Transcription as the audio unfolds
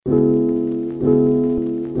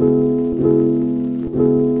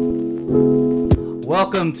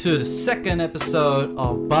welcome to the second episode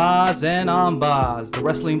of Bars and On Bars, the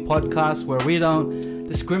wrestling podcast where we don't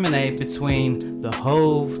discriminate between the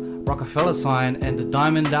Hove Rockefeller sign and the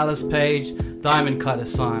Diamond Dallas Page Diamond Cutter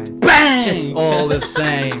sign. Bang! It's all the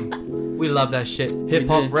same. We love that shit. Hip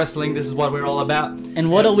hop, wrestling, this is what we're all about.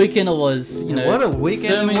 And what a weekend it was, you know. What a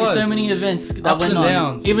weekend it was. So many events that Ups went and on.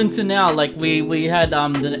 downs. Even to now, like we had the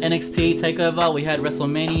NXT Takeover, we had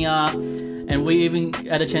Wrestlemania, and we even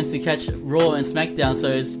had a chance to catch Raw and SmackDown. So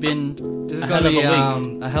it's been This is going to be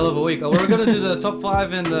a hell of a week. We're going to do the top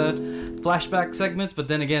 5 and the flashback segments, but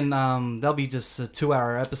then again, that'll be just a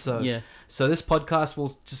 2-hour episode. Yeah. So this podcast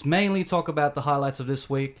will just mainly talk about the highlights of this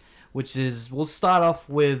week, which is, we'll start off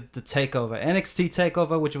with the Takeover. NXT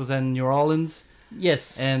Takeover, which was in New Orleans.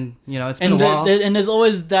 Yes. And, you know, it's been a while. And there's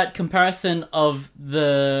always that comparison of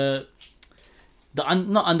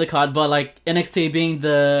not undercard, but like NXT being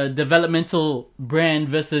the developmental brand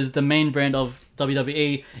versus the main brand of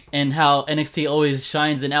WWE, and how NXT always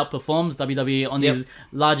shines and outperforms WWE on these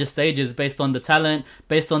larger stages based on the talent,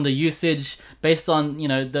 based on the usage, based on, you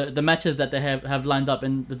know, the matches that they have lined up,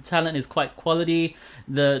 and the talent is quite quality.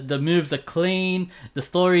 The moves are clean. The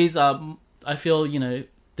stories are, I feel, you know,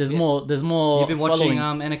 there's more. You've been watching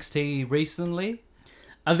NXT recently?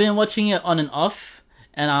 I've been watching it on and off.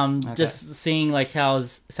 And just seeing like how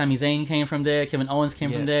Sami Zayn came from there, Kevin Owens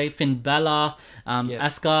came from there, Finn Balor,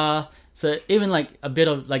 Asuka. So even like a bit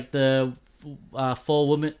of like the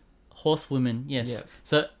 4 horsewomen, yes. Yeah.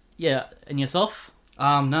 So yeah, and yourself?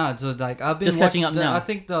 No, so like I've been just catching up now. I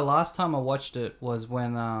think the last time I watched it was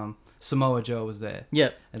when Samoa Joe was there. Yeah.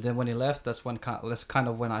 And then when he left, that's kind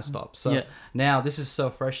of when I stopped. So now this is so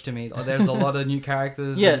fresh to me. There's a lot of new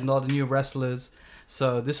characters, a lot of new wrestlers.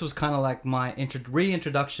 So this was kind of like my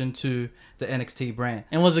reintroduction to the NXT brand.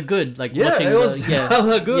 And was it good? Like it was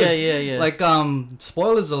hella good. Yeah. Like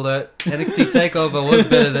spoilers alert, NXT Takeover was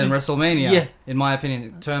better than Wrestlemania, in my opinion,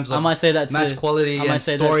 in terms of I might say that match quality and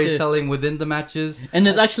storytelling within the matches. And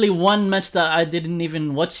there's actually one match that I didn't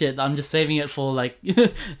even watch it. I'm just saving it for like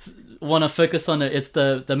want to focus on it. It's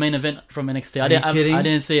the main event from NXT. I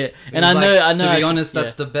didn't see it, and I know. To be honest,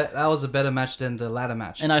 that was a better match than the ladder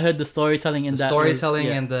match. And I heard the storytelling in that.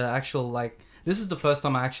 And the actual this is the first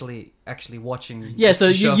time I actually watching. Yeah, so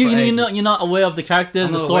you're not aware of the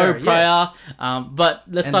characters, the story prior. But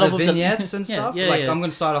let's start off with the vignettes and stuff. I'm going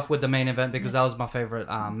to start off with the main event because that was my favorite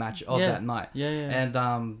match of that night. And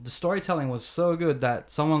the storytelling was so good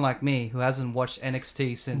that someone like me who hasn't watched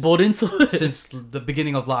NXT since the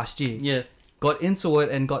beginning of last year, got into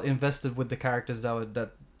it and got invested with the characters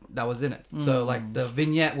that was in it. So like the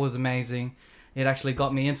vignette was amazing. It actually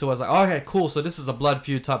got me into it. I was like, oh, okay, cool. So this is a blood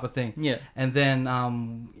feud type of thing. Yeah. And then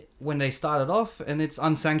when they started off, and it's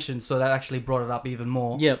unsanctioned, so that actually brought it up even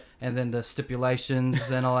more. Yep. And then the stipulations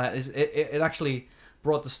and all that, it actually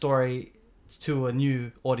brought the story to a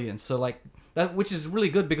new audience. So like that, which is really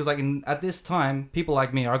good because like at this time, people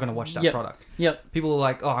like me are going to watch that product. Yep. People are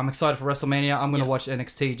like, oh, I'm excited for WrestleMania. I'm going to watch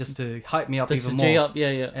NXT just to hype me up even more.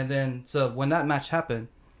 And then so when that match happened,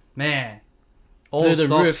 man. Blew the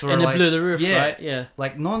roof, right? Yeah,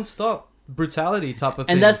 like non-stop brutality type of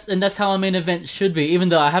thing. And that's how a main event should be. Even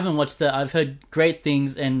though I haven't watched it, I've heard great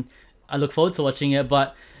things, and I look forward to watching it.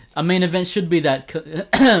 But a main event should be that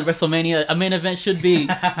WrestleMania. A main event should be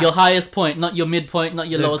your highest point, not your midpoint, not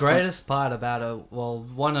your lowest point. The greatest part about it, well,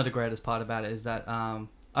 one of the greatest part about it is that I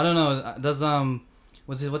don't know. Does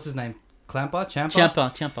what's his name?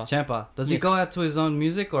 Ciampa. Does he go out to his own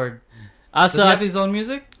music or? Does he have his own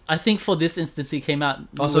music? I think for this instance he came out.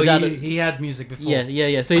 So he had music before.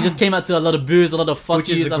 Yeah. So he just came out to a lot of boos, a lot of fuck which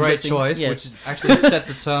is a great choice. Yes. Which actually set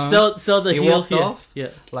the tone. Sell the he heel walked off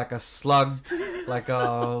like a slug, like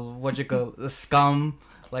a scum.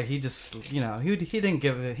 Like he just, you know, he didn't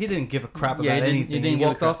give a crap about anything. He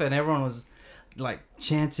walked off and everyone was like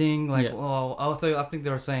chanting, like, oh, I think they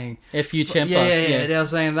were saying "F you, Ciampa." Yeah. They were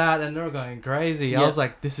saying that and they were going crazy. I was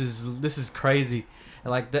like, this is crazy. And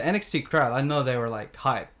like the NXT crowd, I know they were like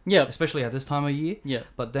hype, especially at this time of year. Yeah.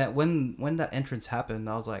 But that when that entrance happened,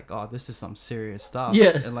 I was like, oh, this is some serious stuff.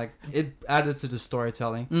 Yeah. And like it added to the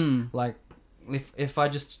storytelling. Like if I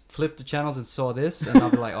just flipped the channels and saw this, and I'll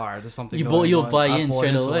be like, all right, there's something. You'll buy in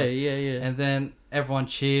straight away. Yeah. And then everyone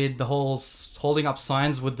cheered. The whole holding up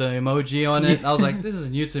signs with the emoji on it. I was like, this is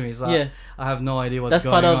new to me. So I have no idea what's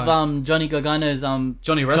going on. That's part of Johnny Gargano's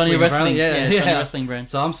Johnny Wrestling brand. Johnny Wrestling brand.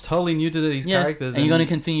 So I'm totally new to these characters. And you're going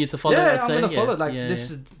to continue to follow. I'm going to follow it. Like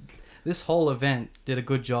this whole event did a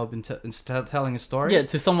good job in telling a story. Yeah,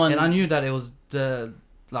 to someone. And I knew that it was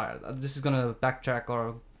this is going to backtrack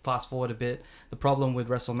or fast forward a bit, the problem with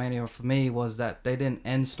WrestleMania for me was that they didn't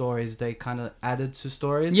end stories; they kind of added to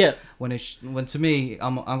stories. Yeah. When to me,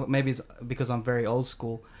 maybe it's because I'm very old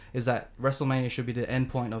school. Is that WrestleMania should be the end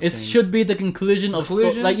point of things. Should be the conclusion of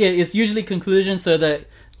it's usually conclusion, so that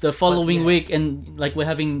the following week and like we're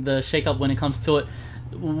having the shake up when it comes to it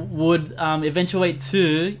would eventuate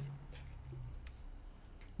to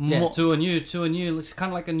to a new. It's kind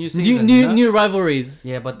of like a new season. New rivalries.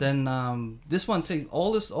 Yeah, but then this one,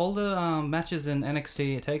 all the matches in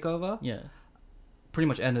NXT Takeover. Yeah. Pretty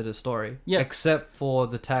much ended the story. Yeah. Except for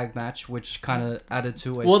the tag match, which kind of added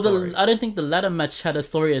to a story. I don't think the ladder match had a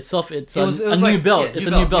story itself. It was a new belt. It's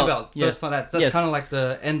a new belt. Yeah. That's kind of like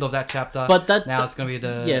the end of that chapter. But it's going to be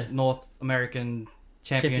the North American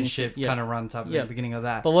Championship kind of run type of the beginning of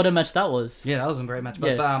that. But what a match that was. Yeah, that was a great match.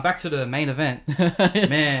 But back to the main event.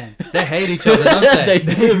 Man, they hate each other, don't they?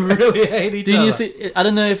 They really hate each other. Didn't you see? I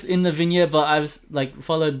don't know if in the vignette, but I was like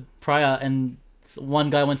followed prior and one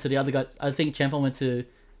guy went to the other guy. I think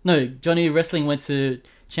Johnny Wrestling went to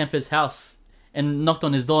Ciampa's house and knocked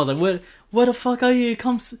on his door. I was like, where the fuck are you?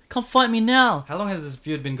 Come fight me now. How long has this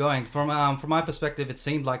feud been going? From my perspective, it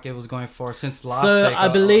seemed like it was going for since last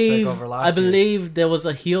takeover last year. I believe there was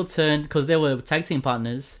a heel turn because they were tag team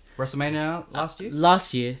partners. WrestleMania last year?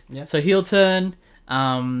 Last year. Yeah. So heel turn,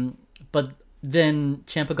 but then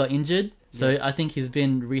Ciampa got injured. So I think he's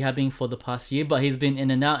been rehabbing for the past year, but he's been in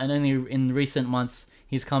and out, and only in recent months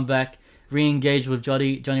he's come back, re-engaged with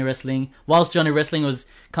Johnny Wrestling, whilst Johnny Wrestling was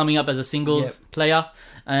coming up as a singles player,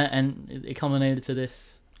 and it culminated to this.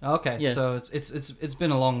 Okay, yeah. So it's been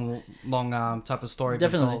a long type of story.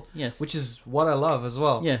 Definitely, told, yes. Which is what I love as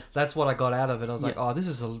well. Yeah, that's what I got out of it. I was like, oh, this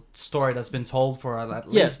is a story that's been told for at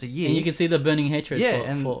least a year. And you can see the burning hatred.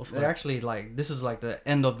 Yeah, they're actually like, this is like the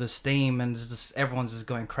end of the steam, and it's just everyone's just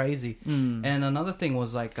going crazy. And another thing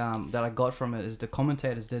was like that I got from it is the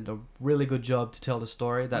commentators did a really good job to tell the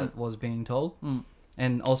story that was being told,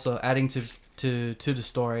 and also adding to the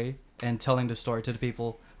story and telling the story to the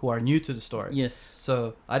people who are new to the story. Yes.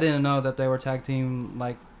 So I didn't know that they were tag team,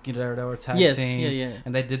 like, you know, they were tag team. Yeah.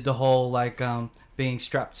 And they did the whole like being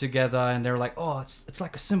strapped together, and they were like, oh, it's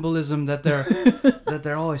like a symbolism that they're that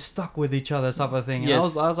they're always stuck with each other type of thing. And I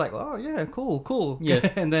was like, oh yeah, cool.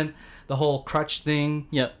 Yeah. And then the whole crutch thing.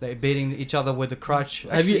 Yeah. They beating each other with the crutch.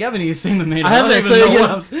 Actually, you haven't even seen the main. I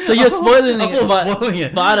haven't. So you're spoiling it.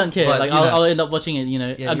 But I don't care. But, like I'll end up watching it. You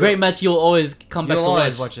know, a great match you'll always come back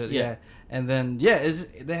to watch it. Yeah. And then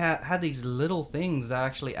they had these little things that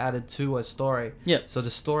actually added to a story. Yeah. So the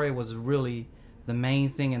story was really the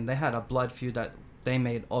main thing, and they had a blood feud that they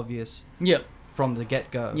made obvious. Yep. From the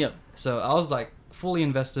get go. Yep. So I was like fully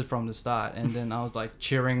invested from the start, and then I was like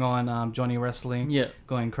cheering on Johnny Wrestling. Yeah.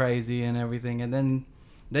 Going crazy and everything, and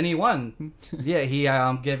then he won. Yeah, he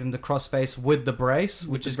gave him the crossface with the brace,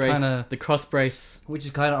 which is kind of the cross brace, which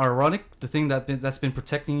is kind of ironic. The thing that's been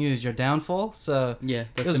protecting you is your downfall. So yeah,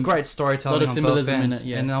 it was great storytelling. A lot of symbolism in it.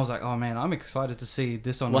 Yeah, and I was like, oh man, I'm excited to see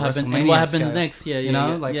this on what WrestleMania. What happens next? Yeah, you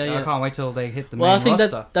know, I can't wait till they hit the main roster. Well, I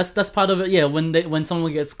think that's part of it. Yeah, when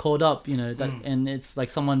someone gets called up, you know, that and it's like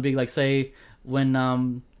someone big, like say when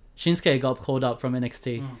Shinsuke got called up from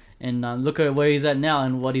NXT. And look at where he's at now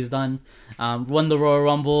and what he's done. Won the Royal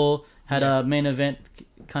Rumble, had a main event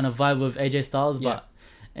kind of vibe with AJ Styles,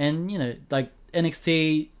 and you know, like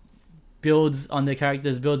NXT builds on their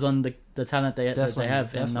characters, builds on the talent that they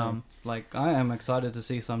have, and like I am excited to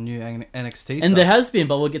see some new NXT stuff. And there has been,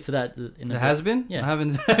 but we'll get to that in a bit. There has been? Yeah. I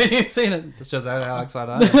haven't seen it. That shows how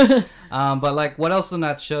excited I am. But like, what else in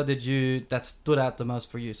that show that stood out the most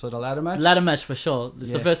for you? So the ladder match? Ladder match for sure. It's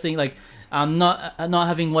the first thing, like, not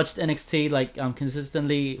having watched NXT like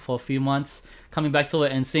consistently for a few months, coming back to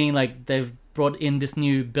it and seeing like they've brought in this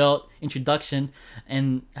new belt introduction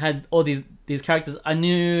and had all these characters. I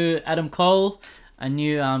knew Adam Cole. I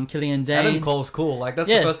knew Killian Dane. Adam Cole's cool. Like that's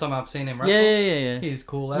the first time I've seen him wrestle. Yeah. He's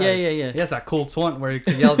cool. Yeah. He has that cool taunt where he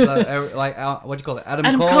yells like what do you call it?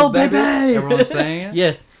 Adam Cole, baby. Everyone's saying it.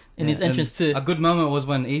 Yeah. In his entrance too. A good moment was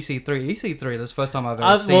when EC3. That's the first time I've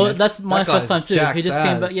ever seen it. Well, that's my first time too. He just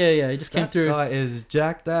came back. Yeah. He just came through. That guy is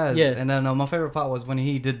jacked as. Yeah. And then my favorite part was when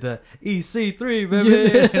he did the EC3,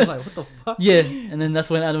 baby. Like what the fuck? Yeah. And then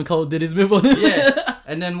that's when Adam Cole did his move on it. Yeah.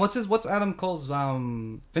 And then what's Adam Cole's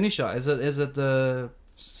finisher? Is it the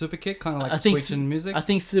super kick, kind of like switching music? I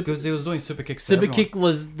think because he was doing super kicks. Super kick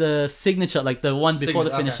was the signature, like the one before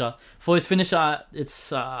the finisher. Okay. For his finisher,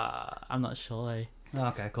 it's I'm not sure.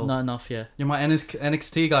 Okay, cool. Not enough, yeah. You're my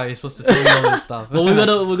NXT guy. You're supposed to tell me all this stuff. Well,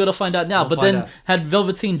 we're gonna find out now. But then had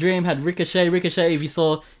Velveteen Dream, had Ricochet. Ricochet, if you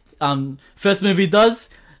saw, first move he does,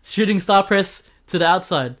 shooting star press to the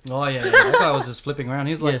outside. Oh yeah. That guy was just flipping around.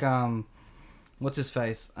 He's like what's his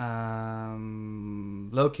face?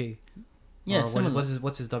 Loki. Yeah,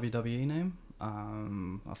 what's his WWE name?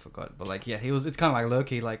 I forgot. But like, yeah, it's kind of like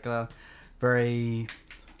Loki, like very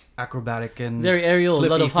acrobatic and very aerial, a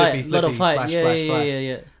lot of height, flash.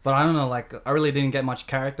 Yeah. But I don't know, like I really didn't get much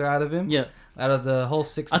character out of him. Yeah. Out of the whole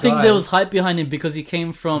 6 guys. I think there was hype behind him because he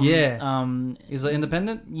came from... He's an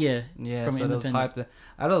independent? Yeah. So there was hype.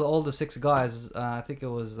 Out of all the 6 guys, I think it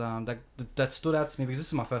was... that stood out to me because this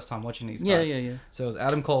is my first time watching these guys. Yeah. So it was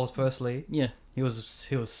Adam Cole firstly. Yeah. He was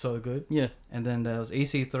so good. Yeah. And then there was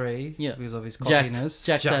EC3 because of his cockiness.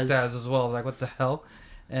 Jack Daz as well. Like, what the hell?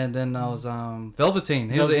 And then I was Velveteen.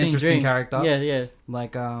 He was an interesting character. Yeah.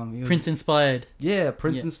 Like he was, Prince inspired. Yeah,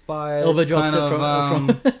 Prince inspired. Elbow drops it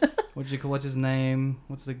from what's his name?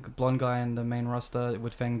 What's the blonde guy in the main roster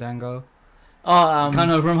with Fandango?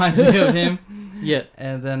 Kind of reminds me of him. Yeah.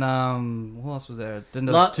 And then who else was there? Then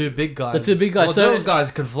there was 2 big guys. The 2 big guys. Well, so those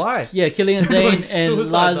guys could fly. Yeah, Killian Dane and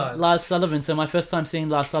Lars Sullivan. So my first time seeing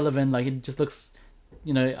Lars Sullivan, like it just looks,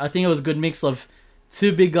 I think it was a good mix of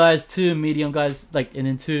 2 big guys, 2 medium guys, like, and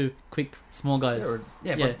then 2 quick small guys.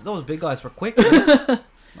 But those big guys were quick. Like,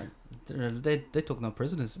 they took no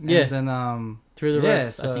prisoners. Yeah. And then through the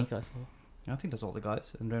ropes, I think I saw. I think that's all the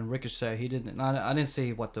guys. And then Ricochet, he didn't. I didn't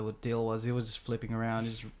see what the deal was. He was just flipping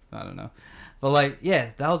around. I don't know. But like, yeah,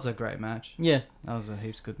 that was a great match. Yeah, that was a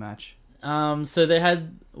heaps good match. So they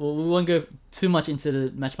had. Well, we won't go too much into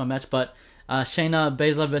the match by match, but Shayna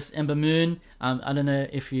Baszler versus Ember Moon. I don't know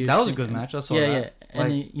if you. That was a good match. I saw that. Yeah,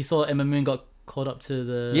 and you saw Ember Moon got caught up to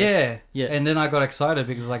the. Yeah. And then I got excited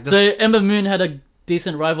because like. So Ember Moon had a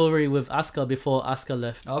decent rivalry with Asuka before Asuka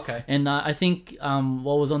left. Okay. And I think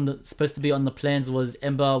what was supposed to be on the plans was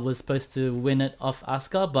Ember was supposed to win it off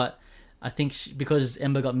Asuka, but I think because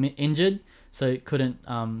Ember got injured, so couldn't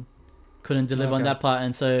deliver on that part,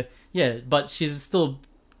 and so but she's still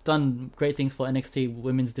done great things for NXT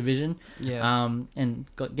Women's Division. Yeah. And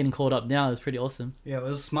getting called up now is pretty awesome. Yeah, it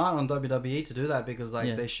was smart on WWE to do that because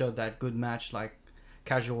they showed that good match, like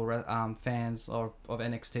casual fans of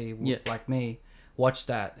NXT like me. Watch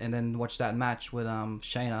that and then watch that match with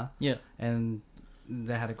Shayna. Yeah. And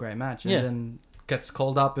they had a great match. And then gets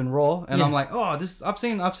called up in Raw and I'm like, oh, this I've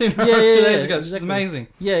seen her 2 days ago. She's amazing.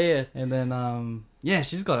 Yeah. And then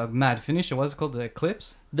she's got a mad finisher. What's it called? The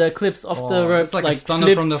Eclipse? The Eclipse off the rope. It's like a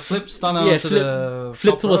stunner from the flip stunner to the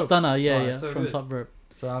flip to rope. a stunner, so from good. Top rope.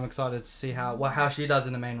 So I'm excited to see how she does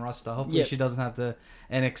in the main roster. Hopefully she doesn't have the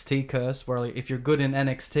NXT curse where if you're good in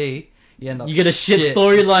NXT, you get a shit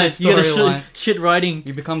storyline. You get a shit writing.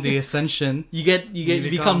 You become the Ascension. You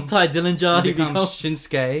become Ty Dillinger. You become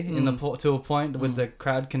Shinsuke to a point with the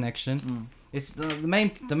crowd connection. It's the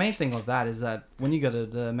main thing of that is that when you go to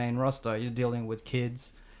the main roster, you're dealing with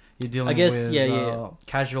kids. You're dealing with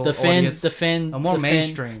casual audience. More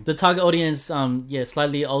mainstream. The target audience,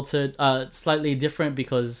 slightly altered, slightly different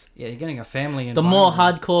because you're getting a family. The more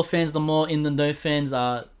hardcore fans, the more in the know fans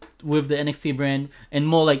are with the NXT brand and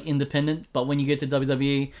more like independent. But when you get to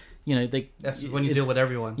WWE, that's when you deal with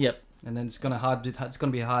everyone. Yep. And then it's gonna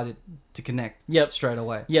be hard to connect. Yep. Straight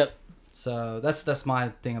away. Yep. So that's my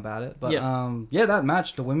thing about it. But that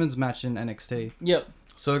match, the women's match in NXT. Yep.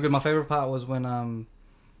 So good. My favorite part was when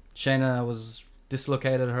Shayna was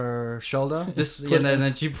dislocated her shoulder. And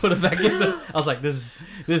then she put it back in. I was like, this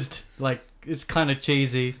like. It's kind of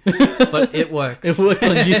cheesy, but it works. It worked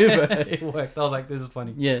on you, bro. It worked. I was like, this is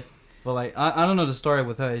funny. Yeah. But like, I don't know the story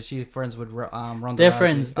with her. Is she friends with Ronda? They're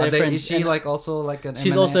friends. Is she like also like an?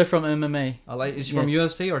 She's MMA? also from MMA. Is she from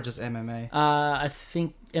UFC or just MMA? I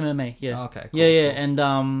think MMA. Yeah. Okay. Cool, cool.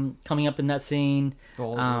 And coming up in that scene.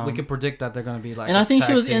 Well, we can predict that they're gonna be like. And I think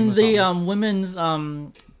she was in the women's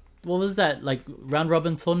what was that, like, round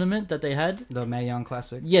robin tournament that they had? The Mae Young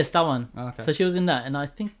Classic? Yes, that one. Okay. So she was in that, and I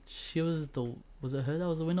think she was was it her that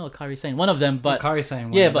was the winner or Kairi Sane? One of them, but... Kairi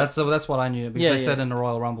Sane won. Yeah, but... That's what I knew, because they said in the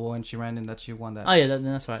Royal Rumble when she ran in that she won that. Oh, yeah,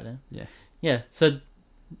 that's right then. Yeah. Yeah, so,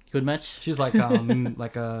 good match. She's like,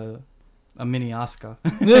 like a mini Asuka.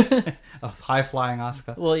 A high-flying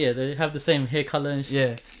Asuka. Well, yeah, they have the same hair color and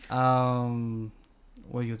shit. Yeah.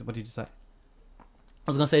 What did you say? I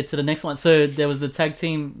was gonna say to the next one. So there was the tag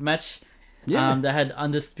team match. Yeah. That had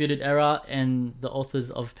Undisputed Era and the Authors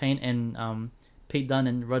of Pain and Pete Dunne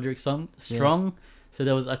and Roderick Strong. Yeah. So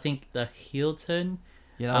there was, I think, the heel turn.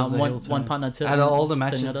 Yeah, that was one partner turn. Out of all the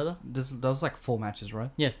matches, there was like 4 matches, right?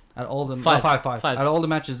 Yeah. At all the five. Out of all the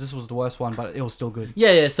matches, this was the worst one, but it was still good.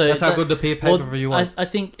 Yeah. So that's how good the pay-per-view was. I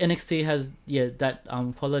think NXT has that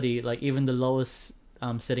quality. Like even the lowest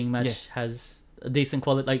setting match has a decent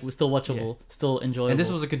quality, like was still watchable, still enjoyable. And this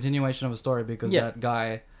was a continuation of a story because that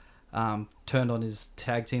guy turned on his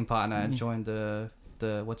tag team partner and joined the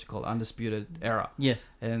the Undisputed Era. Yeah.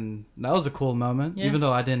 And that was a cool moment, even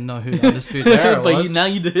though I didn't know who the Undisputed Era was. But now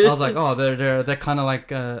you did. I was like, oh, they're kind of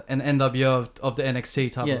like an NWO of the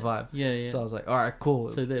NXT type of vibe. Yeah. So I was like, all right, cool.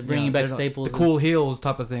 So they're bringing back staples, the cool heels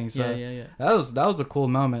type of thing. So yeah. That was a cool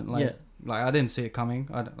moment. Like I didn't see it coming.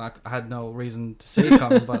 I had no reason to see it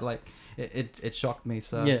coming, but like it shocked me.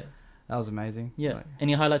 So that was amazing. Yeah. Like,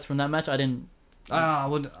 any highlights from that match? I didn't.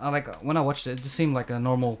 When I watched it, it just seemed like a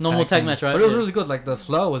normal tag match, right? But it was really good. Like the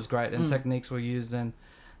flow was great and techniques were used, and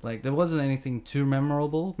like there wasn't anything too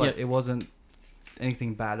memorable, but it wasn't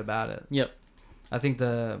anything bad about it. Yep. I think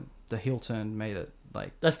the heel turn made it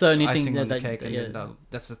like that's the only thing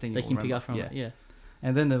that's the thing they can pick up from it. Yeah.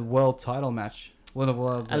 And then the world title match, the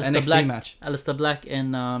NXT Black, match, Aleister Black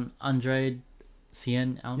and Andrade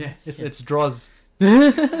Cien Almas. Yeah, it's Droz.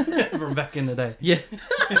 From back in the day. Yeah.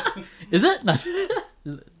 Is it? No.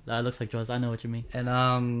 That looks like Droz. I know what you mean. And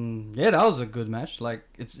that was a good match. Like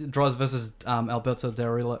it's Droz versus Alberto Del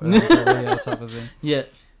Rio type of thing. Yeah.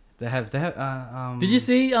 They have Did you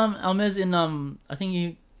see Almas in I think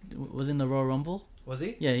he was in the Royal Rumble? Was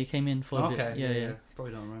he? Yeah, he came in for a bit. Yeah.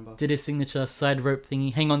 Probably don't remember. Did his signature side rope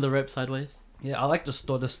thingy, hang on the rope sideways. Yeah, I like the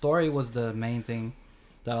story. The story was the main thing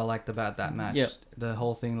that I liked about that match. Yep. The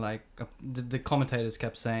whole thing, like the commentators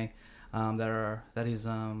kept saying that his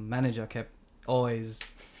manager kept always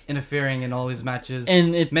interfering in all his matches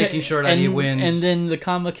and making sure that he wins. And then the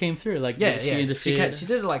karma came through. Like she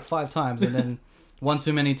did it like 5 times, and then one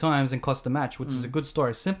too many times and cost the match, which is a good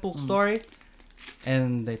story, simple story,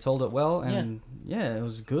 and they told it well, and it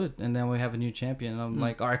was good. And then we have a new champion. And I'm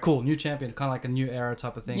like, all right, cool, new champion, kind of like a new era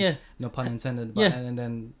type of thing. Yeah, no pun intended. But, and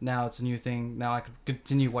then now it's a new thing. Now I could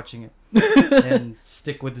continue watching it and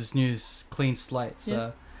stick with this new clean slate.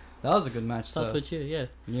 So that was a good match. Starts with you,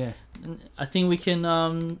 yeah. I think we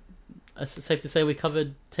can. It's safe to say we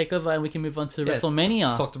covered Takeover, and we can move on to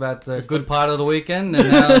Wrestlemania. Talked about the good part of the weekend,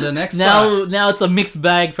 and now the next part. Now it's a mixed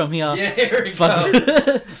bag from here. Yeah, here we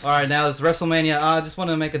go. Alright, now it's Wrestlemania. I just want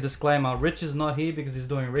to make a disclaimer. Rich is not here because he's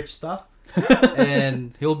doing rich stuff.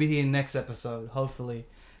 And he'll be here next episode, hopefully.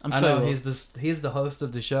 I know he's the host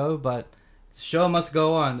of the show, but the show must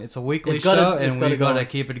go on. It's a weekly show, and we gotta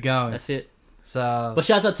keep it going. That's it. So, but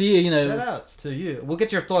shouts out to you, Shout outs to you. We'll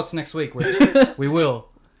get your thoughts next week, Rich. We will.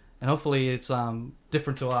 And hopefully it's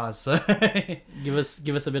different to ours. So give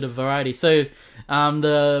us a bit of variety. So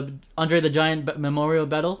the Andre the Giant Memorial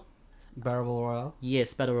Battle Royale.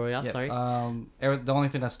 Yes, Battle Royale. Yep. Sorry. The only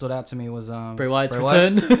thing that stood out to me was Bray Wyatt's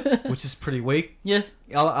return, which is pretty weak. Yeah.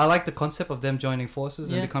 I like the concept of them joining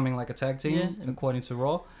forces and becoming like a tag team, according to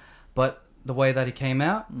Raw. But the way that he came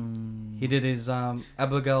out, he did his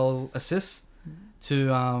Abigail assist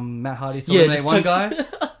to Matt Hardy to eliminate one guy.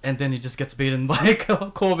 And then he just gets beaten by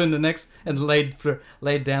Corbin the next and laid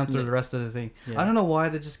down through the rest of the thing. Yeah. I don't know why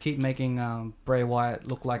they just keep making Bray Wyatt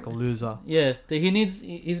look like a loser. Yeah,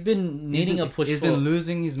 he's been needing a push. He's been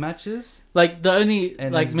losing his matches. Like the only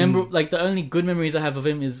the only good memories I have of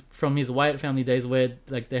him is from his Wyatt family days, where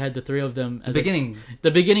like they had the 3 of them.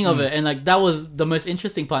 The beginning of it, and like that was the most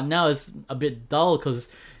interesting part. Now it's a bit dull because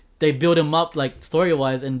they build him up like story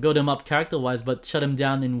wise and build him up character wise, but shut him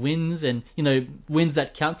down in wins and wins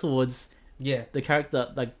that count towards the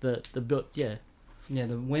character, like the build. The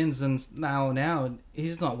wins. And now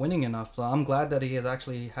he's not winning enough. So I'm glad that he has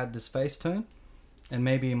actually had this face turn, and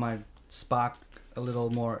maybe he might spark a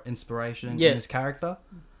little more inspiration in his character.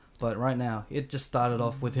 But right now it just started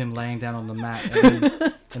off with him laying down on the mat,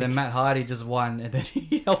 and then Matt Hardy just won, and then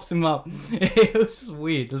he helps him up. It was just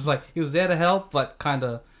weird. It was like he was there to help, but kind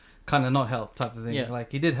of not help type of thing. Yeah.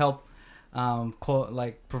 Like he did help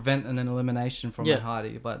prevent an elimination from Matt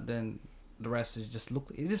Hardy, but then the rest is just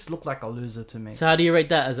looked like a loser to me. So how do you rate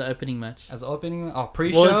that as an opening match? As an opening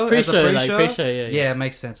pre-show? Well, it's pre-show, yeah, it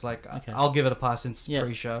makes sense. Like I'll give it a pass since it's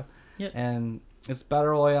pre-show. Yep. And it's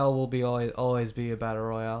Battle Royale will be always be a Battle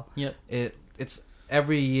Royale. Yep. It's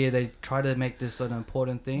every year they try to make this an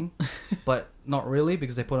important thing, but not really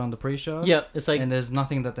because they put on the pre-show. Yeah, it's like, and there's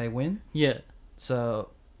nothing that they win. Yeah.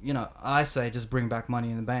 So I say just bring back Money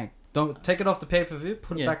in the Bank. Don't take it off the pay-per-view.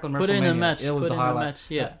 Put it back on WrestleMania. Put it in a match. It was the highlight.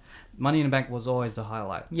 Money in the Bank was always the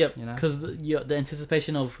highlight. Yep. Because the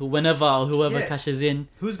anticipation of whoever cashes in,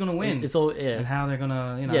 who's gonna win? It's all and how they're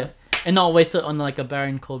gonna and not waste it on like a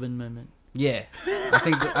Baron Corbin moment. Yeah,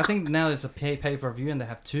 I think now it's a pay-per-view and they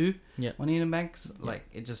have 2 Money in the Banks. Like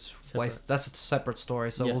it just wastes. That's a separate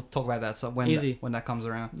story. So we'll talk about that. So when that comes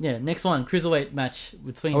around. Yeah, next one, cruiserweight match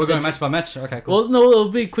between. Oh, we're going match by match. Okay, cool. Well, no, it'll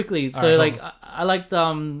be quickly. So I liked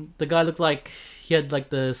the guy looked like he had like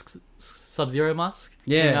the Sub-Zero mask.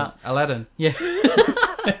 Yeah, Aladdin. Yeah.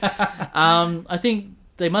 I think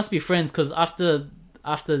they must be friends because after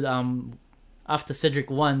after Cedric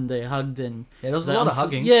won, they hugged and there was a lot of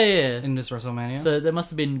hugging. In this WrestleMania. So they must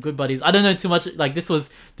have been good buddies. I don't know too much. Like this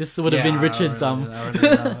would have been Richard's.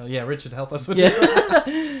 Richard, help us with this.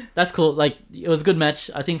 That's cool. Like it was a good match.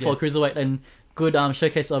 I think for cruiserweight and good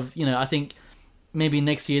showcase of I think maybe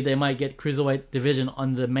next year they might get cruiserweight division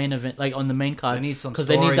on the main event, like on the main card. They need some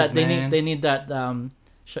stories, they need that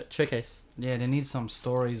showcase. Yeah, they need some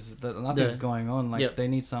stories that nothing's going on. Like they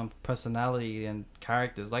need some personality and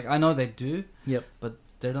characters. Like I know they do. But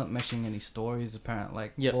they're not meshing any stories apparently.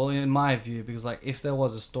 Like well, in my view, because like if there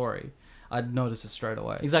was a story, I'd notice it straight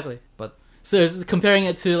away. Exactly. But so it's comparing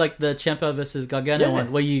it to like the Ciampa versus Gargano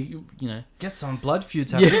one, where you know get some blood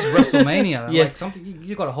feuds. This is WrestleMania. Like something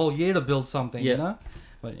you got a whole year to build something. You know,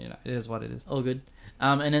 but it is what it is. All good.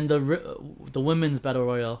 And then the women's battle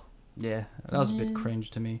royal. Yeah, that was a bit cringe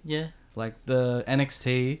to me. Yeah. Like the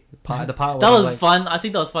NXT part, that was like, fun. I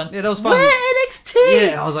think that was fun. Yeah, that was fun. We're NXT.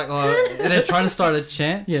 Yeah, I was like, oh, and they're trying to start a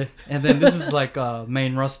chant. Yeah, and then this is like a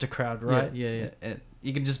main roster crowd, right? Yeah. And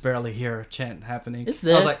you can just barely hear a chant happening. It's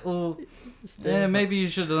there. I was like, oh, yeah, maybe you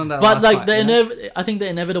should have done that. But like I think the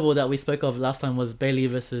inevitable that we spoke of last time was Bayley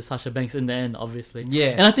versus Sasha Banks in the end, obviously. Yeah,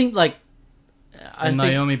 and I think like.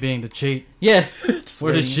 Naomi being the cheat. Yeah.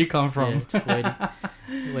 Where did she come from? Yeah,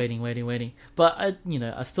 just waiting. But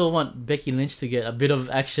I still want Becky Lynch to get a bit of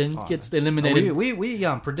action. Gets eliminated. We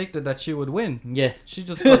predicted that she would win. Yeah. She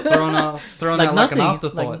just got thrown out like an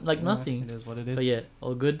afterthought. Like nothing. It is what it is. But yeah,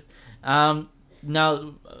 all good.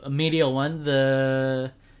 Now a media one,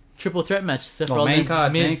 the triple threat match. Seth Rollins,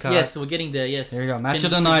 main card. Yes, we're getting there. Yes. There you go. Match of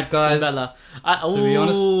the night, guys. To be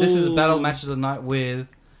honest, this is battle match of the night with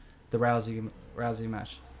the Rousey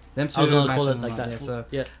match. Them two I was gonna call it like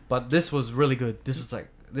that. But this was really good.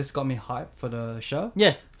 This got me hyped for the show.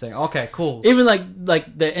 Yeah. Saying, okay, cool. Even like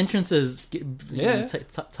the entrances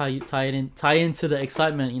tie into the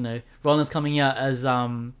excitement, Rollins coming out as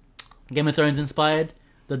Game of Thrones inspired.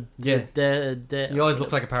 He always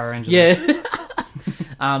looks like a Power Ranger. Yeah.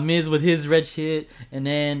 Miz with his red shit, and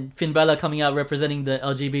then Finn Balor coming out representing the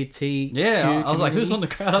LGBT. Yeah, I was like, who's on the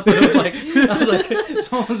crowd? I was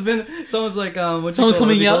like, someone's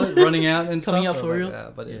coming out, running out, and coming out for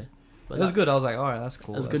real. But it was good. I was like, all right, that's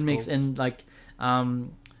cool. It was a good mix, and like,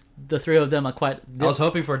 the three of them are quite. I was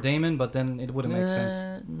hoping for a Damon, but then it wouldn't make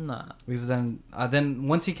sense. Nah. Because then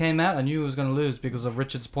once he came out, I knew he was gonna lose because of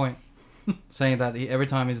Richard's point, saying that every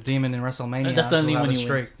time he's Demon in WrestleMania, that's the only one he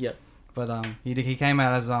wins. Yep. But he came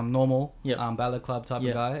out as normal Balor Club type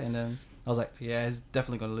of guy, and then I was like, yeah, he's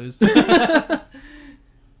definitely gonna lose. But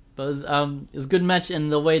it was a good match,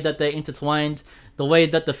 and the way that they intertwined, the way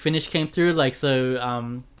that the finish came through, like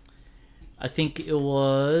so. I think it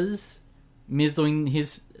was Miz doing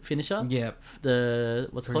his finisher. Yeah.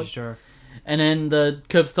 What's it called? Sure. And then the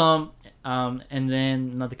curb stomp, and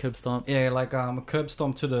then another curb stomp. Yeah, like a curb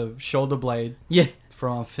stomp to the shoulder blade. Yeah.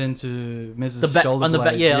 From Finn to Mrs. shoulder on the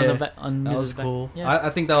blade. back, on the back, on that Mrs. was back. cool. Yeah. I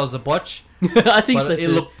think that was a botch. I think so too. It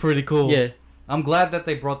looked pretty cool. Yeah. I'm glad that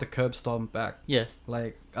they brought the curb stomp back. Yeah.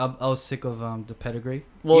 Like I was sick of the pedigree.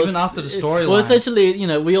 Well, even after the storyline. Well, essentially,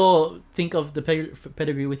 we all think of the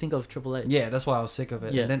pedigree. We think of Triple H. Yeah, that's why I was sick of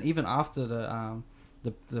it. Yeah. And then even after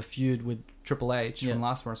the feud with Triple H from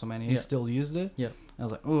last WrestleMania, he still used it. Yeah. I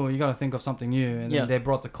was like, oh, you got to think of something new. And then they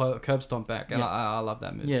brought the curb stomp back, and I love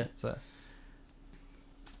that move. Yeah. So.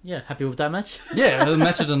 Yeah, happy with that match. Yeah, the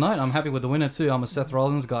match of the night. I'm happy with the winner too. I'm a Seth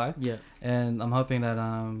Rollins guy. Yeah. And I'm hoping that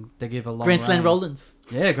they give a long Grand Slam Rollins.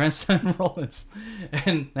 Yeah, Grand Slam Rollins.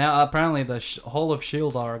 And now apparently the whole of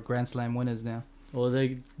Shield are Grand Slam winners now. Well,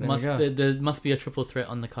 there must be a triple threat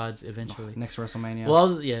on the cards eventually. Next WrestleMania.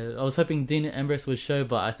 Well, I was hoping Dean Ambrose would show,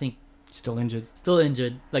 but I think still injured.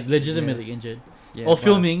 Like legitimately injured. Yeah, or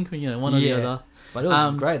filming, one or the other. But it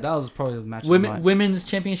was great. That was probably the match. Women's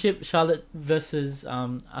Championship, Charlotte versus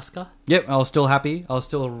Asuka. Yep, I was still happy. I was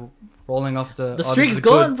still rolling off the streak's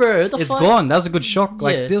gone, bro. It's gone. That was a good shock.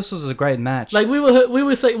 Like this was a great match. Like we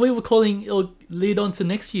were calling it'll lead on to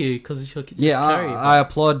next year because she'll carry. I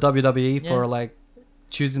applaud WWE for like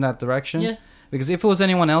choosing that direction. Yeah. Because if it was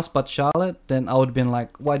anyone else but Charlotte, then I would have been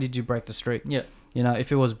like, why did you break the streak? Yeah.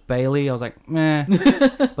 If it was Bailey, I was like, meh.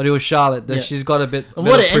 But it was Charlotte. She's got a bit.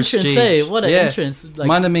 What an entrance! Say what an entrance! Like,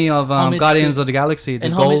 reminded me of Guardians of the Galaxy. The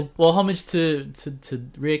gold. Homage to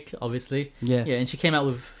Rick, obviously. Yeah. Yeah, and she came out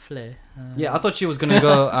with Flair. I thought she was gonna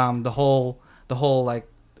go the whole like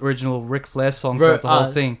original Ric Flair song throughout the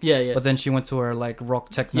whole thing. Yeah. But then she went to her like rock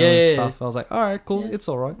techno and stuff. I was like, all right, cool, it's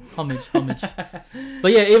all right. Homage.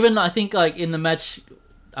 But yeah, even I think like in the match,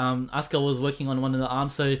 Asuka was working on one of the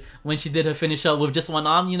arms, so when she did her finisher with just one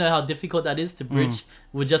arm, you know how difficult that is to bridge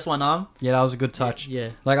with just one arm. Yeah, that was a good touch. Yeah.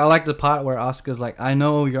 Like, I like the part where Asuka's like, I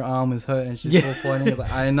know your arm is hurt, and she's full pointing. It's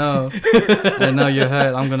like, I know you're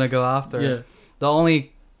hurt. I'm gonna go after it. The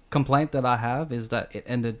only complaint that I have is that it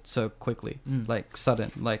ended so quickly, like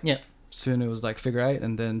sudden. Like soon it was like figure 8,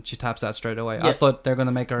 and then she taps out straight away. I thought they're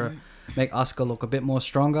gonna make Asuka look a bit more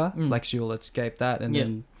stronger, like she will escape that,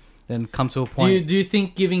 and then come to a point. Do you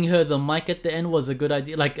think giving her the mic at the end was a good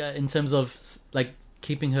idea? Like in terms of like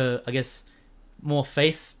keeping her, I guess, more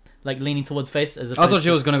face, like leaning towards face as a. I thought she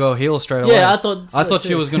was gonna go heel straight away. Yeah, I thought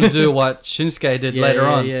she was gonna do what Shinsuke did later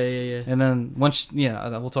on. Yeah. And then once,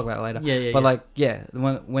 we'll talk about it later.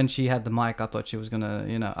 But when she had the mic, I thought she was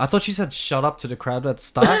gonna, I thought she said "shut up" to the crowd at the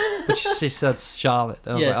start, but she said Charlotte.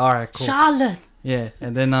 And I was like, all right, cool. Charlotte. Yeah,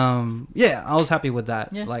 and then I was happy with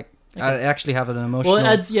that. Yeah. Like. Okay. I actually have an emotional. Well, it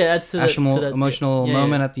adds to that emotional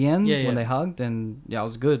moment at the end when they hugged, and it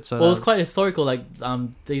was good. So it was quite historical. Like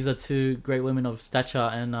these are two great women of stature,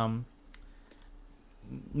 and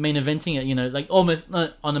main eventing it. Like almost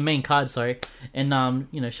on the main card. Sorry, and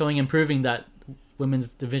showing and proving that women's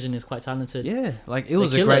division is quite talented. Yeah, like it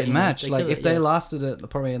was a great match. Like if they lasted it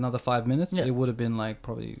probably another 5 minutes, it would have been like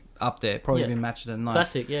probably up there. Probably been match of the night.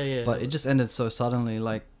 Classic. Yeah. But it just ended so suddenly.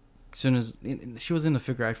 Like. As soon as she was in the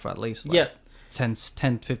figure 8 for at least 10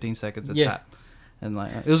 15 seconds at that, and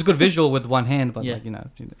like it was a good visual with one hand, but like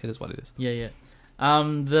it is what it is.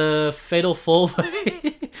 The fatal fall.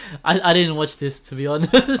 I didn't watch this, to be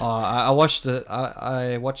honest. I watched it.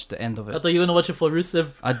 I watched the end of it. I thought you were gonna watch it for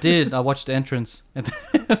Rusev. I did. I watched the entrance, and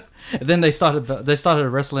then they started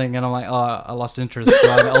wrestling, and I'm like, I lost interest. So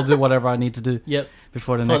I'll do whatever I need to do.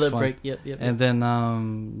 Before the next one. Yep. And then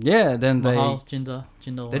then Mahal, Jinder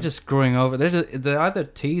they're just screwing over. They're either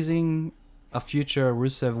teasing a future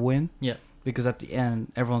Rusev win. Yeah. Because at the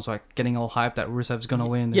end, everyone's like getting all hyped that Rusev's gonna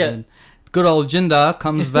win. Yeah. And then good old Jinder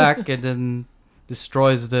comes back and then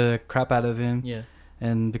destroys the crap out of him. Yeah.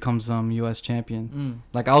 And becomes US champion.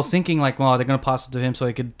 Like I was thinking like, well, they're gonna pass it to him so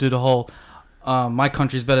he could do the whole my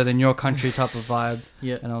country's better than your country type of vibe.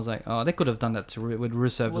 Yeah. And I was like, they could have done that with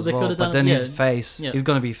Rusev as well. But then his face, he's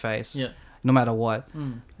going to be face. Yeah. No matter what.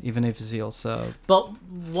 Even if he's heel. So. But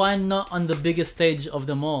why not on the biggest stage of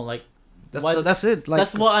them all? Like, that's it. Like,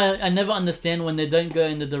 that's what I never understand when they don't go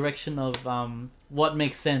in the direction of what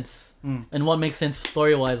makes sense. And what makes sense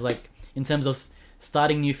story-wise, like in terms of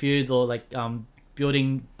starting new feuds or like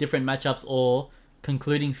building different matchups or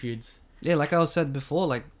concluding feuds. Yeah, like I said before,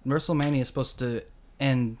 like WrestleMania is supposed to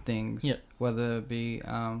end things, whether it be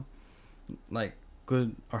like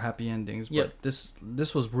good or happy endings. But this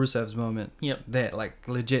was Rusev's moment. There, like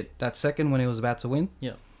legit, that second when he was about to win.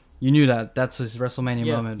 Yeah, you knew that's his WrestleMania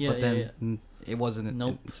moment. But then it wasn't.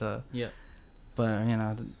 Nope. So but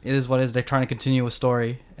it is what it is. They're trying to continue a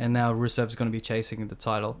story, and now Rusev's going to be chasing the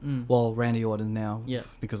title. Well, Randy Orton now.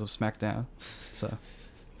 Because of SmackDown. So.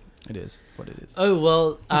 It is what it is. Oh,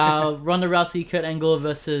 well, Ronda Rousey, Kurt Angle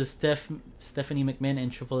versus Stephanie McMahon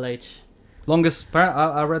and Triple H.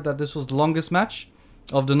 I read that this was the longest match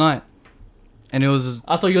of the night. And it was...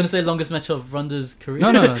 I thought you were going to say longest match of Ronda's career.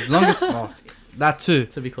 No. Longest... that too.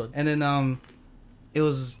 To be called. And then it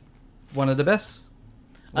was one of the best.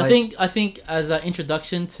 Like, I think as an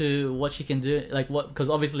introduction to what she can do, like what...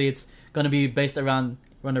 Because obviously it's going to be based around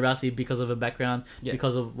Ronda Rousey because of her background,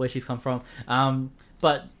 because of where she's come from.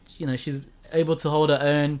 But... she's able to hold her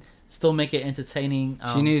own, still make it entertaining.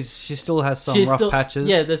 She still has some rough patches.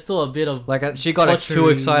 Yeah, there's still a bit of like she got too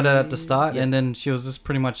excited at the start, and then she was just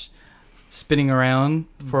pretty much spinning around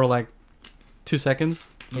for like 2 seconds,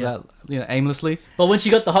 without, aimlessly. But when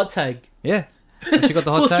she got the hot tag, when she got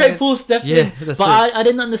the hot tag, straight full step. Yeah, that's but I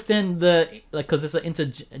didn't understand because it's an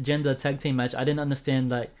intergender tag team match. I didn't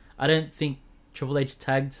understand I don't think Triple H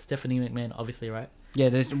tagged Stephanie McMahon, obviously, right?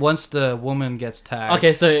 Yeah, once the woman gets tagged,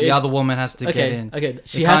 okay, so the other woman has to get in. Okay,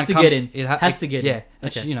 she has to get in. Has to get in. Yeah,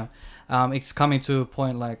 okay. It's coming to a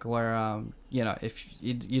point like where if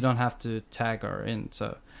you don't have to tag her in,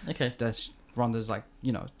 so that's Ronda's like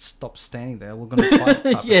stop standing there. We're gonna fight.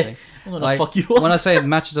 I'm gonna fuck you up. When I say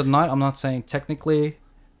match of the night, I'm not saying technically.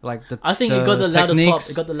 Like I think it got the loudest pop.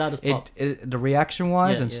 It got the loudest pop. The reaction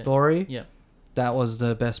wise and story. Yeah, that was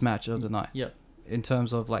the best match of the night. Yeah. In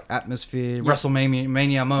terms of like atmosphere,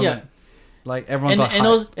 WrestleMania moment, like everyone got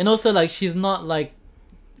hyped. And also like she's not like,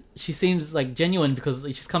 she seems like genuine because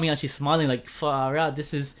she's coming out, she's smiling like far out.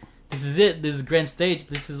 This is it. This is grand stage.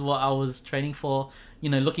 This is what I was training for.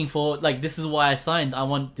 Looking for. Like this is why I signed. I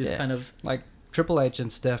want this kind of like Triple H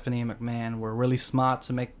and Stephanie McMahon were really smart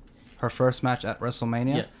to make her first match at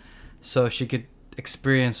WrestleMania, so she could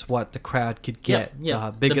experience what the crowd could get.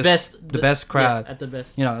 Yeah. The best crowd. Yeah, at the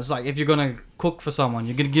best. You know, it's like if you're gonna cook for someone,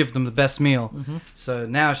 you're gonna give them the best meal. Mm-hmm. So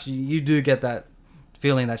now you do get that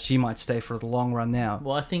feeling that she might stay for the long run now.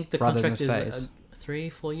 Well, I think the contract is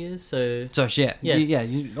 3-4 years. So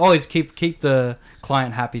you always keep the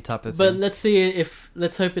client happy type of thing. But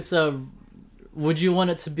let's hope it's a. Would you want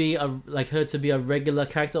it to be her to be a regular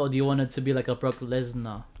character, or do you want it to be like a Brock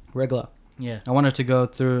Lesnar? Regular. Yeah. I want her to go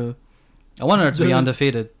through. I want her to be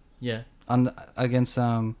undefeated. Yeah. Against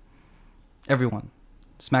everyone,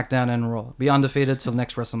 SmackDown and Raw, be undefeated till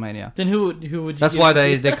next WrestleMania. Then who would you? That's why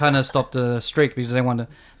they kind of stopped the streak, because they wanted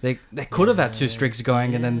they could have had 2 streaks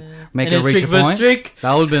going and then make it reach a point.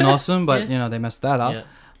 That would have been awesome, but they messed that up. Yeah.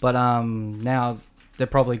 But now they're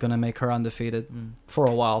probably gonna make her undefeated for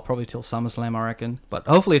a while, probably till SummerSlam, I reckon. But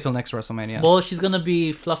hopefully till next WrestleMania. Well, she's gonna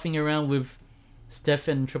be fluffing around with Steph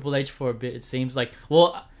and Triple H for a bit. It seems like.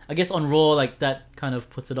 Well, I guess on Raw, like that kind of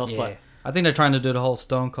puts it off. Yeah. But I think they're trying to do the whole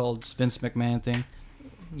Stone Cold Vince McMahon thing.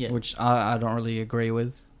 Yeah. Which I don't really agree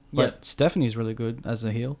with. But Stephanie's really good as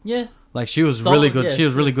a heel. Yeah. Like she was really good. Yeah, she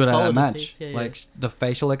was really good at that match. Yeah, like the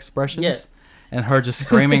facial expressions and her just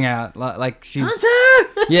screaming out like she's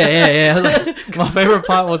Hunter! Yeah. Like, my favorite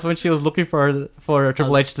part was when she was looking for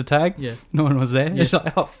Triple H to tag. Yeah. No one was there. Yeah. She's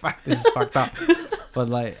like, oh fuck, this is fucked up. But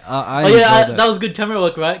like that was good camera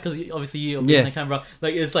work, right? Because obviously you're being the camera.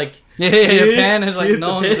 Like it's like your pan is like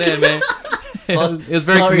no one's there, man. It was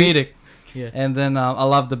very comedic. Yeah. And then I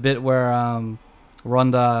love the bit where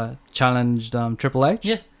Ronda challenged Triple H.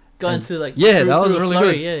 Yeah. Got into like that was really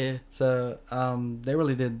flurry. good. Yeah. So they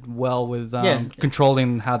really did well with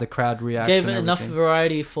controlling how the crowd reacts. Gave it enough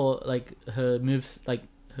variety for like her moves, like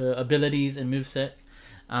her abilities and moveset.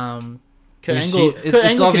 Kurt Angle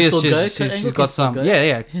it's obvious can still go. She's got some.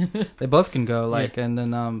 Yeah. They both can go. Like and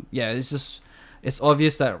then it's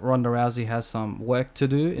obvious that Ronda Rousey has some work to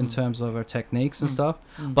do in terms of her techniques and stuff.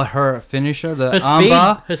 But her finisher, the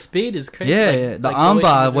armbar, her speed is crazy. Yeah, the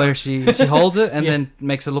armbar where she holds it and then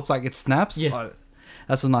makes it look like it snaps. Yeah. Oh,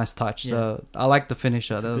 that's a nice touch. Yeah. So I like the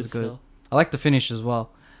finisher. That was good. I like the finish as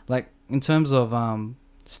well. Like in terms of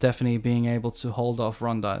Stephanie being able to hold off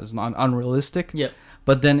Ronda is unrealistic. Yeah.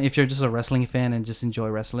 But then if you're just a wrestling fan and just enjoy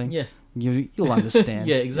wrestling, you'll understand.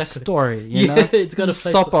 Yeah, exactly. The story, you know? It's got a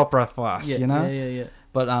soap opera for us, you know? Yeah.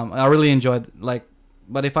 But I really enjoyed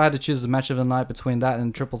but if I had to choose a match of the night between that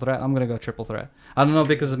and Triple Threat, I'm gonna go Triple Threat. I don't know,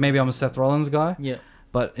 because maybe I'm a Seth Rollins guy. Yeah.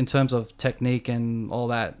 But in terms of technique and all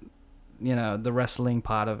that, the wrestling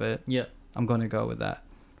part of it, I'm gonna go with that.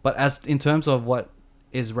 But as in terms of what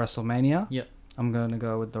is WrestleMania, I'm gonna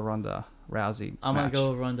go with the Ronda Rousey. I'm gonna go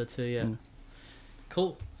with Ronda too. Yeah.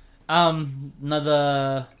 Cool.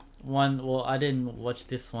 Another one. Well, I didn't watch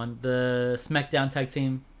this one. The SmackDown Tag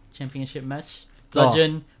Team Championship match.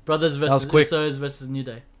 Bludgeon Brothers versus Usos versus New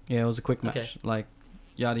Day. Yeah, it was a quick match. Okay. Like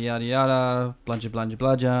yada yada yada, bludgeon.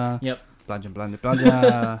 Yep. Bludgeon. And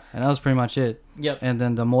that was pretty much it. Yep. And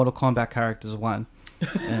then the Mortal Kombat characters won,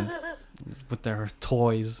 and with their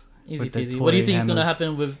toys. Easy peasy. What do you think is gonna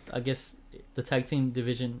happen with, I guess, the tag team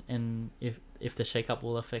division, and if the shake-up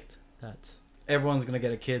will affect that? Everyone's gonna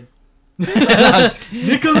get a kid. Nicholas.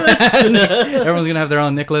 Everyone's gonna have their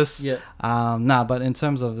own Nicholas. Yeah. But in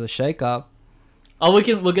terms of the shake-up, we'll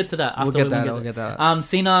get to that. After we'll get that.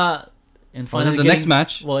 Cena. And finally the next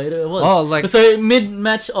match. Well, it was. So mid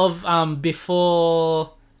match of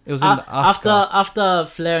before. It was in after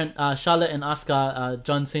Flair and Charlotte and Asuka,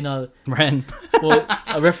 John Cena ran. Well,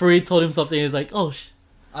 a referee told him something. He's like, "Oh."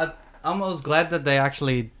 I was glad that they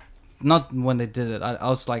actually. Not when they did it. I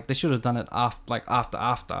was like, they should have done it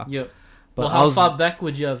after. Yep. But how far back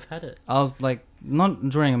would you have had it? I was like, not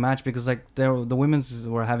during a match, because like the women's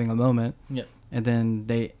were having a moment. Yep. And then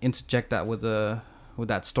they interject that with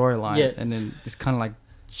that storyline. Yep. And then it's kind of like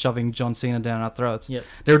shoving John Cena down our throats. Yep.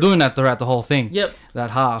 They were doing that throughout the whole thing. Yep. That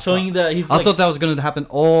half. Showing that he's. I thought that was going to happen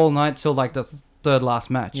all night till like the third last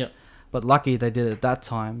match. Yep. But lucky they did it that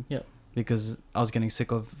time. Yep. Because I was getting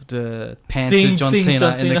sick of the pants John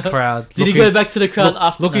Cena in the crowd. Did he go back to the crowd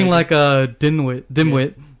after looking like a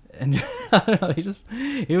dimwit? And I don't know,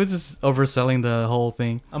 he was just overselling the whole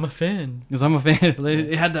thing. I'm a fan. Because I'm a fan.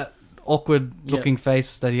 He had that awkward looking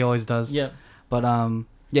face that he always does. Yeah. But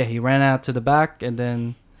he ran out to the back and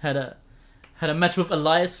then had a match with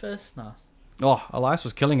Elias first. No. Oh, Elias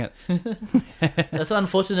was killing it. That's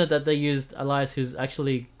unfortunate that they used Elias, who's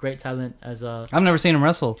actually great talent as a. I've never seen him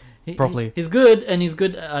wrestle properly. He's good, and he's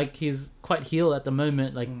good. Like he's quite heel at the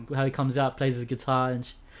moment. Like how he comes out, plays his guitar,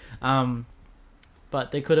 and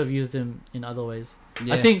but they could have used him in other ways.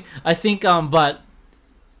 Yeah. I think. But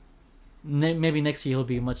maybe next year he'll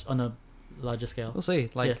be much on a larger scale. We'll see.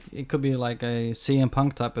 Like it could be like a CM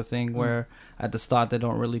Punk type of thing where at the start they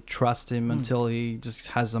don't really trust him until he just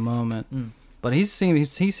has a moment. But he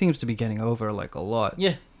seems to be getting over like a lot.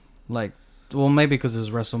 Yeah. Like, well, maybe because it was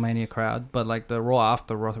WrestleMania crowd, but like the Raw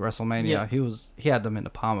after WrestleMania, he had them in the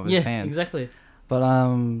palm of his hand. Yeah, exactly. But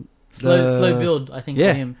slow build, I think,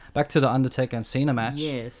 for him. Back to the Undertaker and Cena match.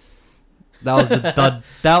 Yes. That was the dud.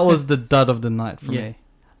 That was the dud of the night for me.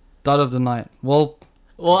 Dud of the night. Well,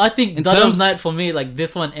 I think dud of the night for me, like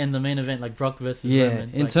this one and the main event, like Brock versus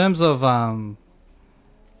Roman. In terms of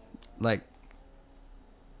like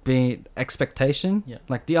being expectation,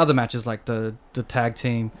 like the other matches, like the tag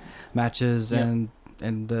team matches and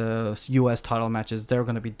the US title matches, they're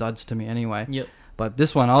going to be duds to me anyway. Yep. But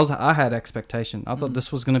this one, I had expectation. I thought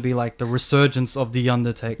this was going to be like the resurgence of the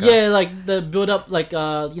Undertaker. Yeah, like the build up, like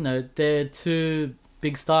they're two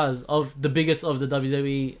big stars of the biggest of the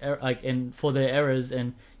WWE, like, and for their eras,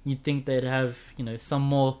 and you'd think they'd have some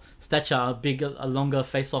more stature, a longer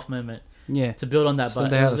face-off moment. Yeah. To build on that, so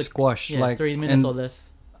but they had a squash, like 3 minutes or less.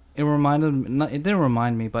 It didn't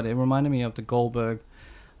remind me, but it reminded me of the Goldberg,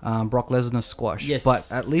 Brock Lesnar squash. Yes.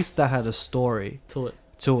 But at least that had a story to it.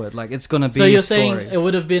 Like it's gonna be. So you're saying it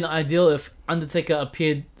would have been ideal if Undertaker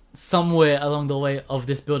appeared somewhere along the way of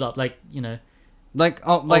this build up, like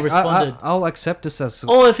I'll accept this as.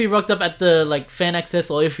 Or if he rocked up at the fan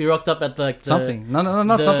access, or if he rocked up at the something. No,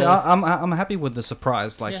 not something. I'm happy with the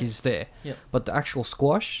surprise, he's there. Yeah. But the actual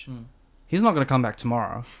squash, he's not gonna come back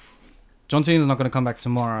tomorrow. John Cena's not gonna come back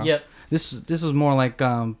tomorrow. Yep. This was more like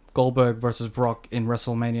Goldberg versus Brock in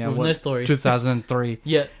WrestleMania. With no story. 2003.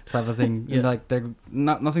 Yeah. Type of thing. Yeah. Like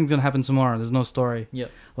nothing's gonna happen tomorrow. There's no story. Yeah.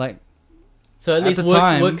 Like. So at least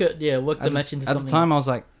work the match into something. At the time, I was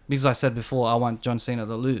like, because I said before, I want John Cena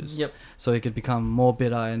to lose. Yep. So he could become more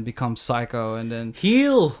bitter and become psycho and then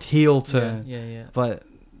heel turn. Yeah. But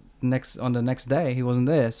on the next day, he wasn't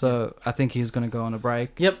there. So I think he's gonna go on a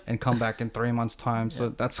break. Yep. And come back in 3 months' time. So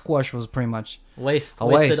that squash was pretty much wasted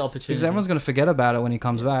opportunity. Because everyone's gonna forget about it when he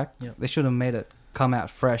comes back. Yep. They should have made it come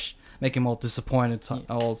out fresh, make him all disappointed,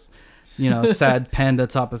 all sad panda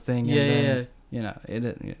type of thing. And then, it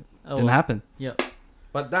didn't happen. Yep.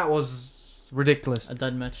 But that was ridiculous. A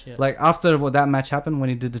dud match, yeah. Like, after that match happened, when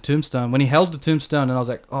he did the tombstone, when he held the tombstone, and I was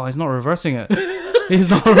like, oh, he's not reversing it. He's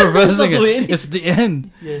not reversing it. It's the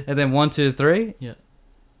end. Yeah. And then 1, 2, 3. Yeah.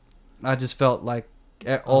 I just felt like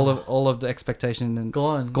all of the expectation and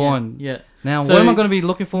gone. Yeah. Now, what am I going to be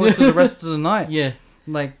looking forward to the rest of the night? Yeah.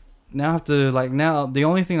 Like, now I have to, now the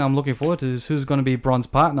only thing I'm looking forward to is who's going to be Braun's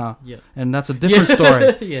partner. Yeah. And that's a different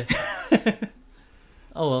story. Yeah.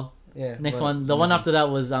 Oh, well. Yeah. Next one. The one after that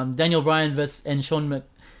was Daniel Bryan and Sean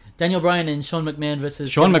McMahon versus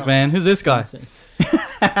Sean McMahon. Who's this guy?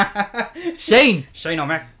 Shane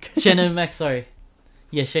O'Mac. Shane O'Mac. Sorry.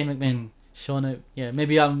 Yeah, Shane McMahon.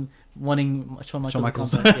 Maybe I'm wanting Shawn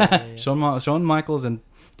Michaels. Shawn Michaels and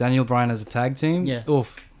Daniel Bryan as a tag team. Yeah.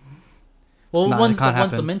 Oof. Well, one's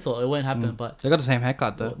the mental. It won't happen, but they got the same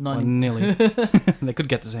haircut though. Nearly. They could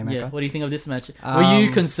get the same haircut. Yeah. What do you think of this match? Were you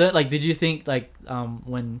concerned? Like, did you think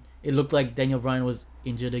when it looked like Daniel Bryan was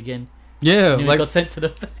injured again? Yeah. He got sent to the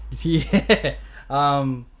back. Yeah.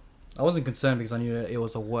 I wasn't concerned because I knew it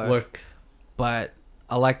was a work. But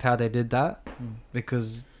I liked how they did that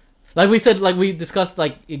because, like we discussed,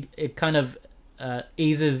 it kind of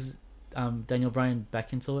eases Daniel Bryan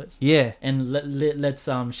back into it. Yeah. And lets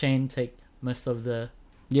Shane take most of the.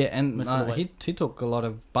 Yeah, and he took a lot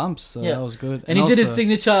of bumps, so that was good. And he did his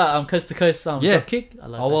signature coast to coast drop kick. I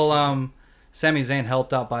like Sami Zayn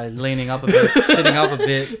helped out by leaning up a bit, sitting up a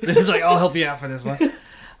bit. It's like, I'll help you out for this one.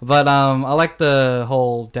 But I like the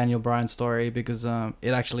whole Daniel Bryan story because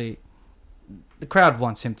it actually, the crowd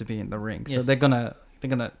wants him to be in the ring, so they're gonna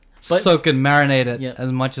soak and marinate it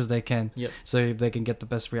as much as they can, so they can get the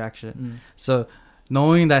best reaction. So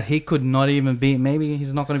knowing that he could not even be, maybe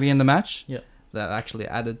he's not going to be in the match. Yeah. That actually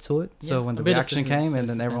added to it. So when the reaction came, and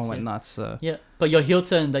then everyone went nuts. So. Yeah, but your heel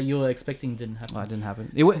turn that you were expecting didn't happen. Oh, it didn't happen.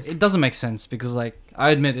 It doesn't make sense because, I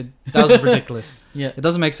admit it, that was ridiculous. Yeah, it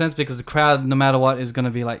doesn't make sense because the crowd, no matter what, is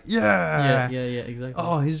gonna be like, yeah, exactly.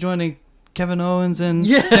 Oh, he's joining Kevin Owens and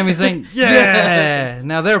Sami Zayn. Yeah.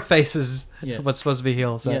 Now their faces, what's supposed to be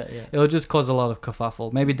heels. So it'll just cause a lot of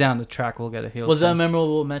kerfuffle. Maybe down the track we'll get a heel. Was that a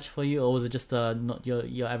memorable match for you, or was it just not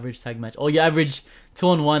your average tag match, or your average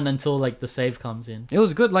 2-on-1 until the save comes in? It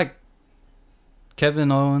was good. Kevin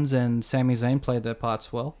Owens and Sami Zayn played their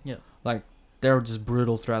parts well. Yeah. They were just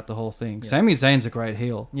brutal throughout the whole thing. Yeah. Sami Zayn's a great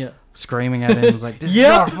heel. Yeah. Screaming at him was like, "This is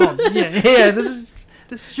your fault."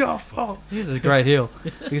 This is your fault. He's a great heel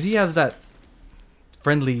because he has that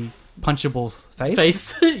friendly, punchable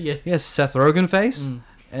face. Yeah. He has Seth Rogen face.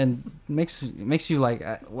 and makes you like,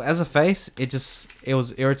 as a face, it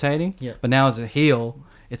was irritating. Yeah. But now as a heel,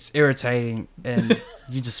 it's irritating, and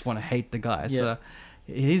you just want to hate the guy. Yeah. So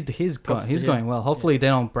he's going well. Hopefully they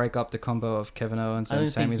don't break up the combo of Kevin Owens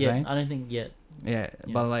and Sami Zayn. I don't think yet. Yeah,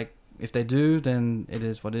 but like if they do, then it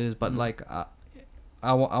is what it is. But like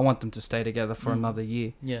I want them to stay together for another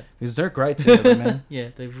year. Yeah, because they're great together, man. Yeah,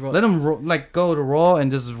 let them like go to Raw and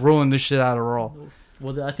just ruin the shit out of Raw.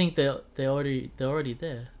 Well, I think they're already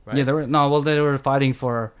there, right? Yeah, they were fighting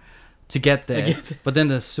to get there, but then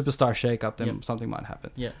the superstar shake-up, then something might happen.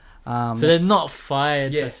 Yeah. So they're not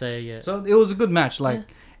fired per se yet. So it was a good match. Like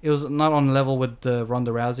it was not on level with the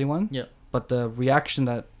Ronda Rousey one. Yeah. But the reaction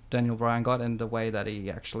that Daniel Bryan got and the way that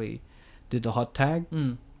he actually did the hot tag,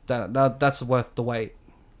 that's worth the wait.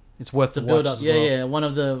 It's worth the build up. Yeah, well. Yeah. One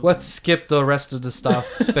of the worth skip the rest of the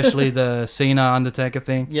stuff, especially the Cena Undertaker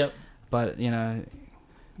thing. Yep. But you know,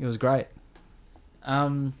 it was great.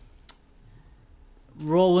 Raw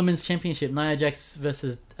Women's Championship: Nia Jax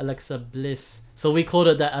versus Alexa Bliss. So we called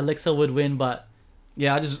it that Alexa would win, but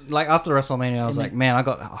yeah, I just like after WrestleMania, I was like, man, I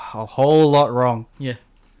got a whole lot wrong. Yeah.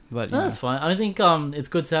 But that's fine. I think it's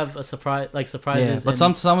good to have a surprises. Yeah, but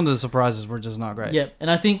some of the surprises were just not great. Yeah, and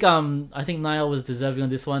I think Nia was deserving on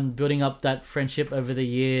this one, building up that friendship over the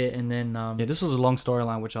year, and then this was a long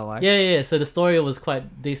storyline, which I like. Yeah. So the story was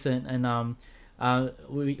quite decent, and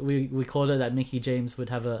we called it that Mickey James would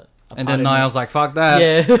have a and then Nia was like, "Fuck that!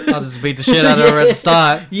 Yeah, I'll just beat the shit out of her at the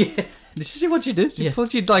start." Yeah. Did you see what she did? She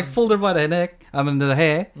pulled her by the neck, the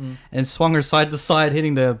hair, and swung her side to side,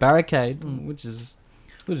 hitting the barricade, which is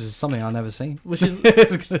something I've never seen. Which is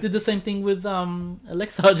did the same thing with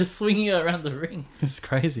Alexa, just swinging her around the ring. It's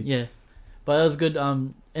crazy. Yeah, but it was good.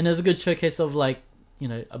 And it was a good showcase of like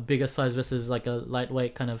a bigger size versus like a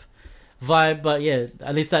lightweight kind of vibe. But yeah,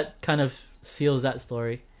 at least that kind of seals that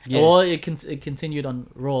story. Yeah. Or it continued on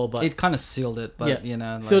Raw, but it kind of sealed it. But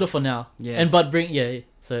sealed it for now. Yeah,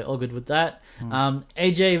 so all good with that.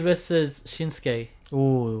 AJ versus Shinsuke.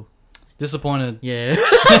 Ooh. Disappointed. Yeah.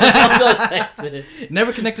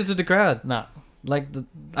 Never connected to the crowd. Nah. Like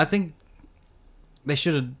I think they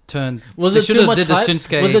should have turned. Was it too much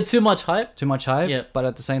hype? Was it too much hype? Too much hype. Yeah. But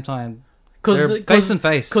at the same time, they're face and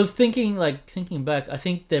face. Because thinking back, I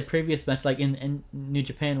think their previous match, like in New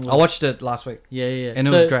Japan, was, I watched it last week. Yeah. And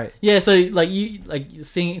it was great. Yeah. So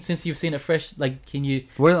since you've seen it fresh, like can you?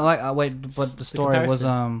 But the story was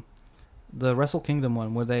the Wrestle Kingdom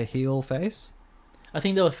one. Were they heel face? I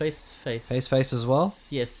think they were face. Face as well?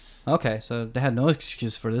 Yes. Okay, so they had no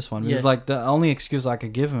excuse for this one. It's like the only excuse I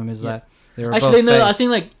could give them is that they were actually both face. I think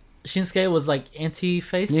like Shinsuke was like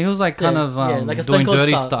anti-face. Yeah, he was like kind of like a doing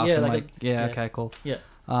dirty style. stuff. Yeah, and okay, cool. Yeah.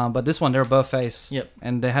 But this one, they're both face. Yep.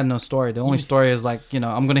 And they had no story. The only story is like,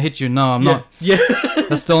 I'm going to hit you. No, I'm not. Yeah.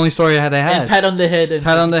 That's the only story they had. And pat on the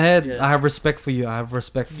head. Yeah. I have respect for you.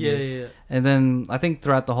 Yeah. And then I think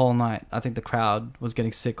throughout the whole night, I think the crowd was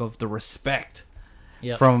getting sick of the respect.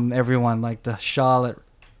 Yep. From everyone, like the Charlotte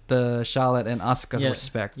and Asuka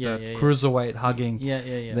respect, the cruiserweight hugging.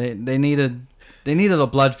 Yeah. They needed a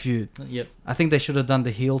blood feud. Yep. I think they should have done the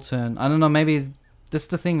heel turn. I don't know. Maybe this is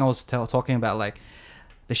the thing I was talking about. Like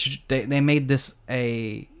they made this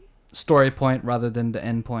a story point rather than the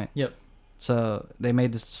end point. Yep. So they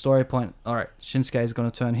made this story point. All right, Shinsuke is going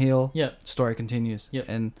to turn heel. Yep. Story continues. Yep.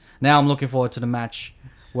 And now I'm looking forward to the match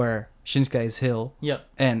where Shinsuke is heel. Yep.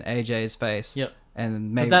 And AJ is face. Yep.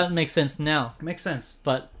 And maybe that makes sense now. Makes sense.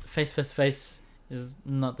 But face is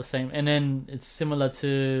not the same. And then it's similar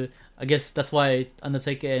to, I guess that's why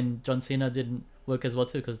Undertaker and John Cena didn't work as well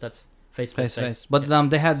too, because that's face. But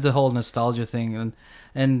they had the whole nostalgia thing,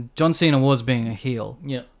 and John Cena was being a heel.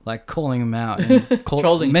 Yeah. Like calling him out,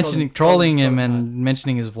 and trolling him, and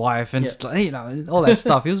mentioning his wife, and all that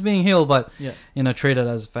stuff. He was being heel, but treated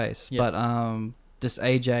as a face. Yeah. But this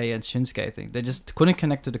AJ and Shinsuke thing, they just couldn't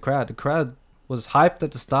connect to the crowd. The crowd was hyped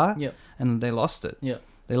at the start, and they lost it. Yeah,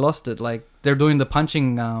 they lost it. Like they're doing the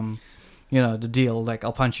punching, the deal. Like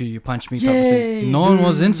I'll punch you, you punch me. Type of thing. No one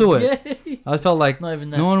was into it. Yay. I felt like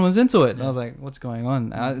no one was into it. Yeah. I was like, what's going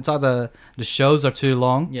on? It's either the shows are too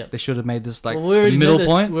long. Yeah, they should have made this like the middle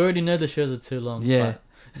point. We already know the shows are too long. Yeah,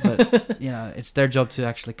 but it's their job to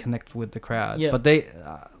actually connect with the crowd. Yeah, but they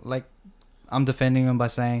I'm defending them by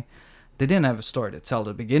saying they didn't have a story to tell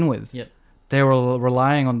to begin with. Yep. They were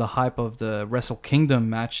relying on the hype of the Wrestle Kingdom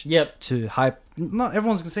match. Yep. To hype. Not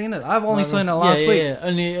everyone's seen it. I've only seen it last week. Yeah.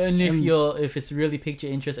 Only if it's really piqued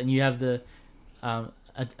your interest and you have the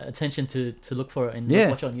attention to look for it and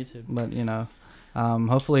watch it on YouTube. But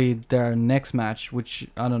hopefully their next match, which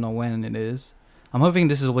I don't know when it is. I'm hoping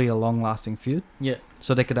this will be a long-lasting feud. Yeah.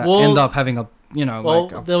 So they could end up having a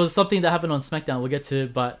there was something that happened on SmackDown. We'll get to,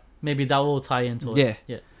 but maybe that will tie into it.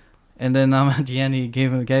 Yeah. And then at the end, he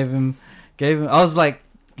gave him. I was like,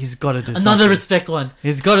 he's got to do another respect one.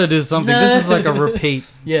 He's got to do something. This is like a repeat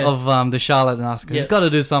of the Charlotte and Asuka. He's got to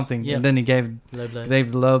do something. And then he gave the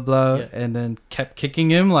low blow and then kept kicking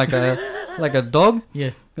him like a dog.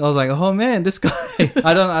 Yeah. I was like, oh man, this guy.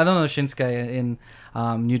 I don't know Shinsuke in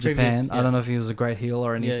New Japan. I don't know if he was a great heel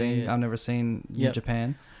or anything. I've never seen New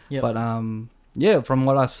Japan. But from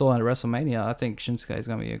what I saw at WrestleMania, I think Shinsuke is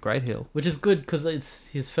gonna be a great heel. Which is good because it's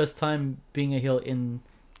his first time being a heel in.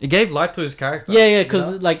 It gave life to his character. Yeah,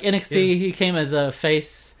 because like NXT, he came as a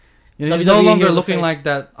face. He's no longer looking like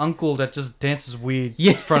that uncle that just dances weird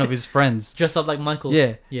in front of his friends. Dressed up like Michael.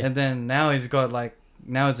 Yeah. And then now he's got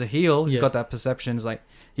now as a heel, he's got that perception. It's like,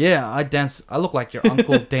 I look like your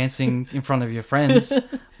uncle dancing in front of your friends.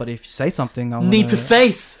 But if you say something, I'm to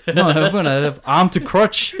face. No, I'm gonna arm to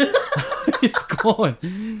crotch. It's gone.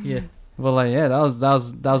 Yeah. Well,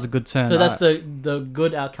 that was a good turn. So that's the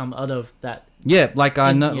good outcome out of that. Yeah,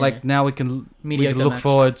 I know. Now we can look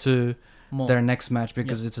forward to their next match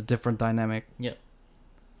because it's a different dynamic. Yep.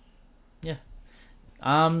 Yeah.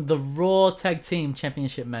 The Raw Tag Team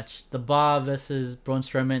Championship match: The Bar versus Braun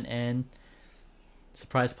Strowman and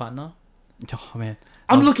surprise partner. Oh man,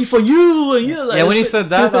 I'm looking for you, and you're like, when he said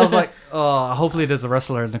that, I was like, oh, hopefully there's a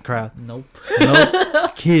wrestler in the crowd. Nope,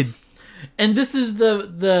 kid. And this is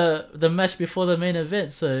the match before the main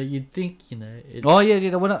event, so you'd think from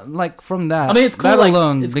that. I mean, it's cool. That like,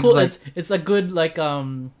 alone, it's cool. It's a good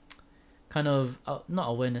kind of not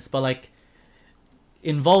awareness, but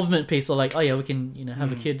involvement piece. Or we can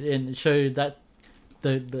have a kid and show that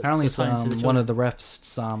apparently it's one of the refs'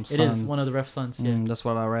 sons. It is one of the refs' sons. Yeah, that's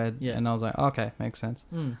what I read. Yeah, and I was like, okay, makes sense.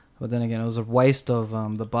 But then again, it was a waste of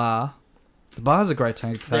the Bar. The Bar is a great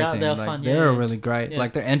tag team. They're fun. They're really great. Yeah.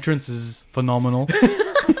 Their entrance is phenomenal.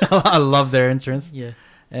 I love their entrance. Yeah.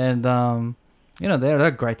 And they're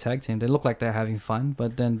a great tag team. They look like they're having fun,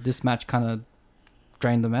 but then this match kind of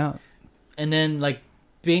drained them out. And then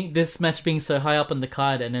this match being so high up on the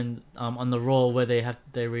card, and then on the Raw where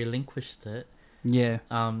they relinquished it. Yeah.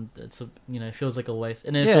 It feels like a waste,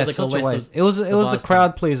 and it feels like a waste. It was a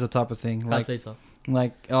crowd pleaser type of thing. Crowd pleaser.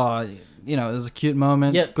 It was a cute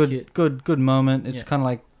moment. Yeah, good moment. It's kind of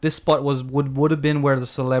like this spot would have been where the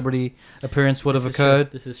celebrity appearance would have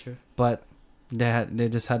occurred. This is true. But they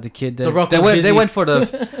just had the kid there. The Rock they went for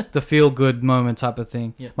the feel good moment type of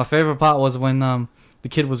thing. Yeah. My favorite part was when the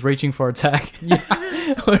kid was reaching for a tag. Yeah.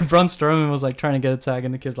 When Braun Strowman was trying to get a tag,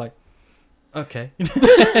 and the kid's like, okay.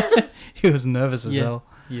 He was nervous as hell.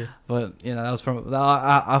 Yeah. But that was probably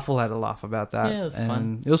I full had a laugh about that. Yeah, it was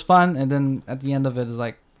fun. It was fun, and then at the end of it, it's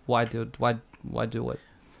like, why do it?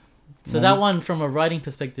 So that one, from a writing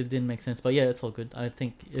perspective, didn't make sense. But yeah, it's all good. I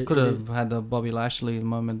think it could have had the Bobby Lashley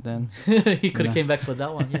moment then. He could have came back for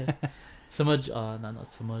that one. Yeah. Samaj. Oh no, not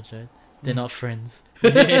Samaj. Right? They're not friends.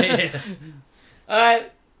 All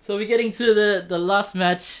right. So we're getting to the last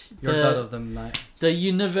match. Your dud of the night. The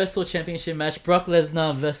Universal Championship match: Brock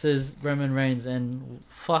Lesnar versus Roman Reigns, and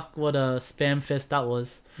fuck, what a spam fest that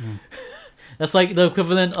was. That's like the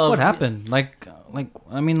equivalent of what happened.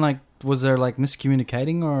 Was there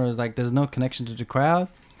miscommunicating, or there's no connection to the crowd?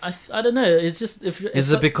 I don't know. It's just is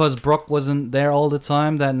it because Brock wasn't there all the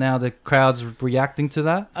time that now the crowd's reacting to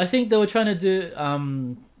that? I think they were trying to do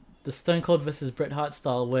the Stone Cold versus Bret Hart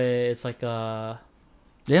style, where it's like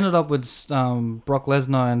They ended up with Brock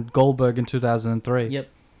Lesnar and Goldberg in 2003. Yep.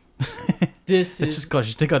 This is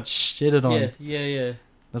just they got shitted on. Yeah.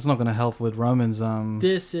 That's not gonna help with Roman's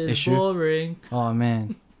This is issue. Boring. Oh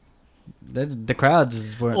man. The crowd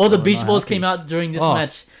just weren't. All the Beach Balls came out during this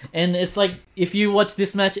match, and it's like, if you watch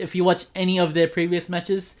this match, if you watch any of their previous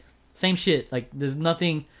matches, same shit. There's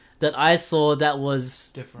nothing that I saw that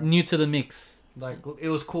was different, new to the mix. It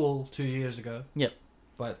was cool 2 years ago. Yep.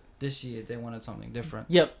 But this year they wanted something different.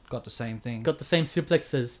 Yep. Got the same thing. Got the same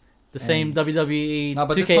suplexes, the same WWE. No,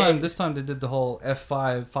 but 2K. this time they did the whole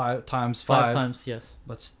F5 5 times. Five times, yes.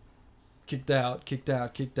 But kicked out,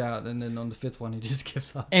 and then on the fifth one he just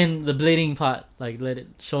gives up. And the bleeding part,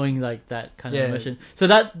 showing that kind of emotion. So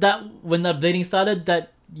that when that bleeding started,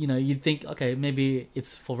 that you'd think, okay, maybe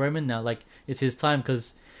it's for Roman now, it's his time,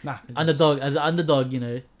 because as an underdog,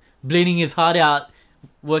 bleeding his heart out,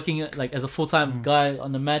 working as a full-time guy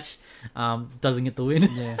on the match, doesn't get the win.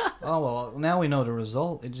 Yeah. Oh well, now we know the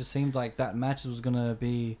result. It just seemed like that match was gonna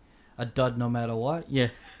be a dud no matter what. Yeah.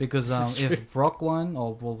 Because if Brock won,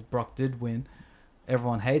 Brock did win,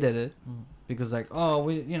 everyone hated it. Because at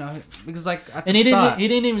and he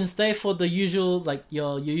didn't even stay for the usual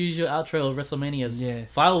your usual outro of WrestleMania's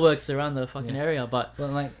fireworks around the fucking area. But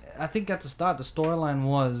I think at the start the storyline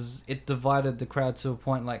was it divided the crowd to a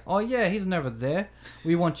point like, oh yeah, he's never there.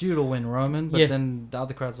 We want you to win, Roman. But then the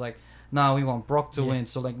other crowd's like, nah, we want Brock to win.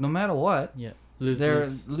 So like, no matter what,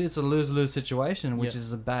 it's a lose-lose situation, which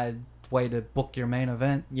is a bad way to book your main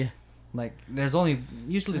event. Yeah. Like, there's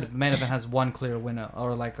usually the main event has one clear winner,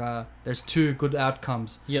 or like there's two good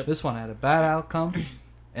outcomes. Yep. This one had a bad outcome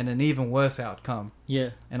and an even worse outcome. Yeah.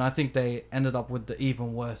 And I think they ended up with the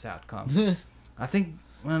even worse outcome. I think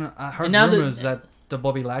when I heard rumors that the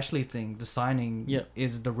Bobby Lashley thing, the signing,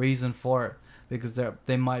 is the reason for it. Because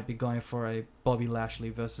they might be going for a Bobby Lashley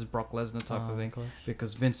versus Brock Lesnar type of thing. Gosh.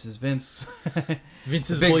 Because Vince is Vince.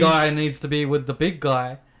 Vince's the big guy needs to be with the big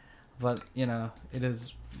guy. But, you know, it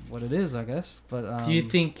is what it is, I guess. But do you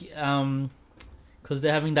think, because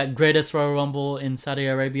they're having that greatest Royal Rumble in Saudi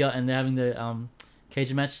Arabia and they're having the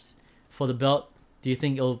cage match for the belt, do you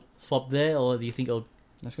think it'll swap there, or do you think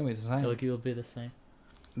that's gonna be the same? It'll be the same.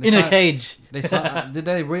 In a cage. Did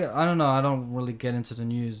they I don't know. I don't really get into the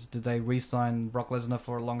news. Did they re-sign Brock Lesnar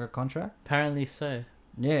for a longer contract? Apparently so.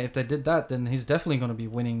 Yeah, if they did that, then he's definitely gonna be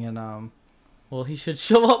winning. And well, he should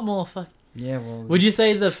show up more. Yeah, well... Would you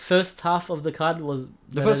say the first half of the card was...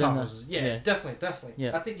 The first half was... Yeah, definitely.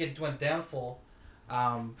 Yeah. I think it went down for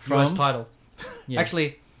US title. Yeah.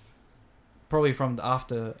 Actually, probably from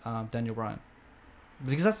after Daniel Bryan.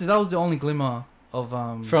 Because that was the only glimmer of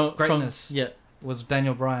greatness was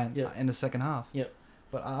Daniel Bryan in the second half. Yeah.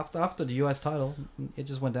 But after the US title, it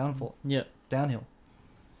just went downhill.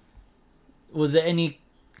 Was there any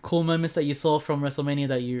cool moments that you saw from WrestleMania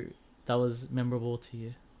that was memorable to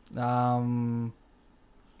you?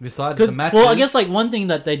 Besides the matches, well, I guess like one thing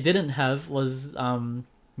that they didn't have was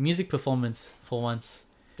music performance for once.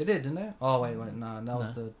 They did, didn't they? Oh wait, no, that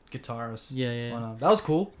was the guitarist. Yeah. Oh, no. That was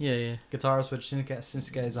cool. Yeah. Guitarist with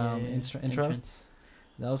Shinsuke's intro.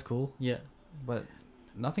 That was cool. Yeah, but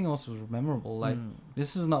nothing else was memorable. Like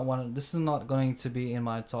this is not going to be in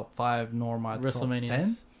my top 5 nor my top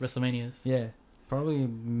 10. WrestleManias. Yeah, probably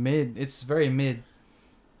mid. It's very mid.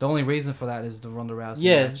 The only reason for that is the Ronda Rousey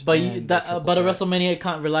match. But but a WrestleMania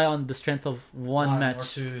can't rely on the strength of one match. Or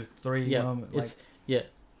 2, 3. Yeah,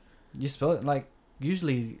 You spell it like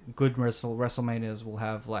usually good WrestleManias will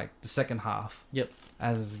have like the second half. Yep.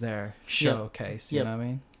 As their showcase. You know what I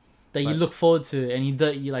mean? That you look forward to, and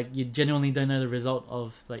you genuinely don't know the result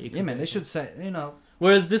of like. Yeah, man. They should say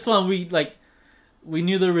Whereas this one we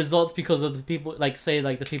knew the results because of the people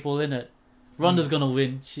the people in it. Ronda's gonna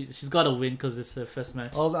win. She's got to win because it's her first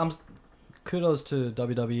match. Kudos to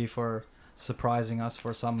WWE for surprising us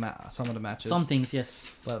for some of the matches. Some things,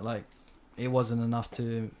 yes. But like, it wasn't enough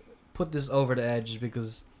to put this over the edge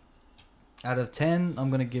because out of 10,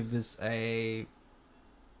 I'm gonna give this a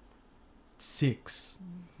 6.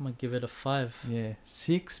 I'm gonna give it a 5. Yeah,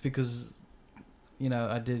 6 because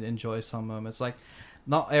I did enjoy some moments. Like,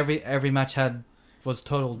 not every match was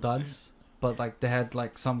total duds. But like they had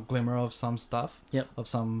like some glimmer of some stuff, of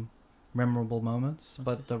some memorable moments.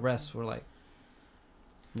 But the rest were like,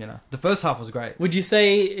 the first half was great. Would you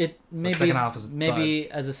say it maybe? The second half was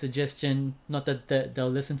as a suggestion, not that they'll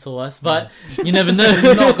listen to us, but you never know.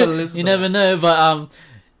 You're not gonna listen. You never know. But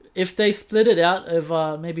if they split it out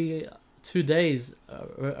over maybe 2 days, a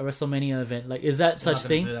WrestleMania event, like is that such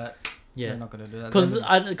thing? Do that. Yeah, they're not gonna do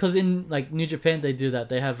that. Because in like New Japan they do that.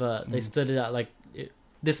 They have they split it out like.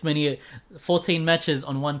 This many 14 matches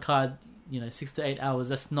on one card, 6 to 8 hours.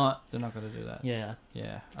 That's not. They're not gonna do that. Yeah.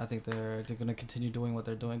 I think they're gonna continue doing what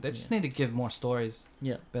they're doing. They just need to give more stories.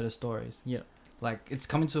 Yeah. Better stories. Yeah. Like it's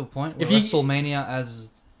coming to a point where WrestleMania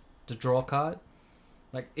as the draw card,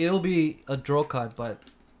 like it'll be a draw card, but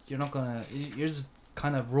you're not gonna. You're just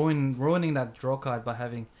kind of ruining that draw card by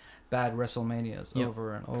having bad WrestleManias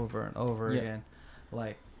over and over and over again.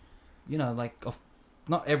 Like,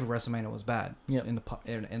 not every WrestleMania was bad in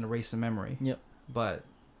the recent memory. Yep. But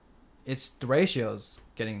it's the ratios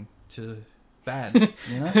getting to bad,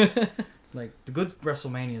 Like the good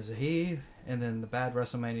WrestleManias are here, and then the bad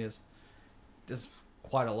WrestleManias, there's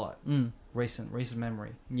quite a lot. Recent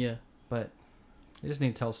memory. Yeah. But they just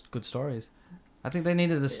need to tell good stories. I think they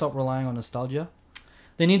needed to stop relying on nostalgia.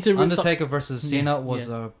 They need to Undertaker versus Cena was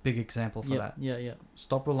a big example for that. Yeah.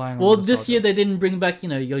 Stop relying on nostalgia. This year they didn't bring back,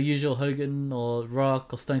 your usual Hogan or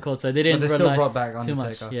Rock or Stone Cold, so they didn't. But they still brought back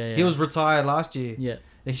Undertaker. Yeah. He was retired last year. Yeah.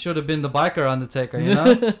 He should have been the biker Undertaker,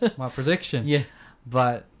 My prediction. Yeah.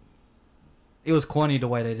 But it was corny the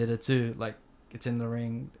way they did it too. Like, it's in the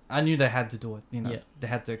ring. I knew they had to do it, They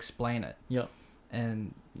had to explain it. Yeah.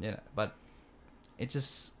 And, but it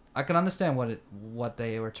just... I can understand what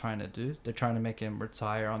they were trying to do. They're trying to make him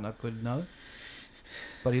retire on a good note.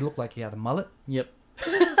 But he looked like he had a mullet. Yep.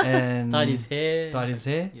 and dyed his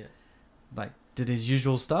hair. Yeah. Like did his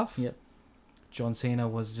usual stuff. Yep. John Cena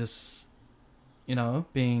was just,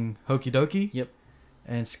 being hokey dokey. Yep.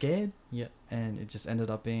 And scared. Yep. And it just ended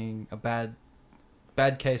up being a bad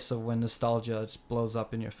case of when nostalgia just blows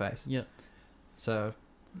up in your face. Yep. So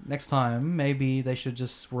next time, maybe they should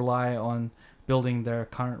just rely on building their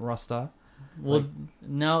current roster. Well,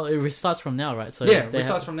 now it restarts from now, right? So yeah, it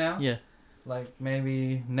restarts from now. Yeah. Like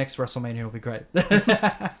maybe next WrestleMania will be great.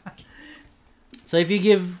 So if you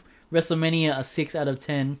give WrestleMania a 6 out of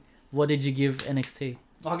 10, what did you give NXT?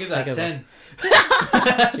 I'll give that 10.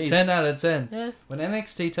 10 out of 10. Yeah. When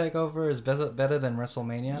NXT Takeover is better than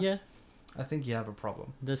WrestleMania, yeah, I think you have a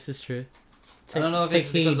problem. This is true. I don't know if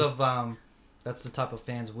it's because of that's the type of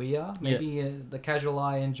fans we are. Maybe the casual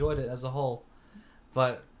eye enjoyed it as a whole,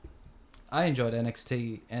 but I enjoyed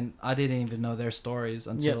NXT, and I didn't even know their stories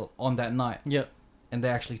until on that night. Yep. And they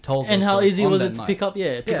actually told. And how easy was it to pick up?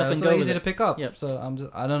 Yeah, pick up and it was go so with easy it. to pick up. Yep. So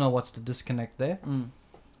I don't know what's the disconnect there.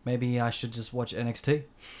 Maybe I should just watch NXT.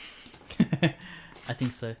 I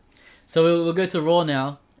think so. So we'll go to Raw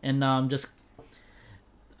now, and just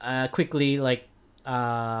quickly Nia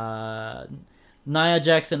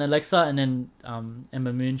Jax and Alexa, and then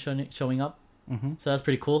Ember Moon showing up. Mm-hmm. So that's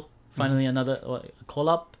pretty cool. Finally, another call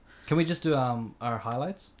up. Can we just do our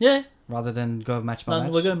highlights? Yeah. Rather than go match by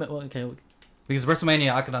match. We're going. Okay. Because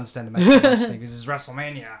WrestleMania, I could understand the match by match thing. Because it's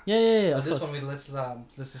WrestleMania. Yeah. But this one, let's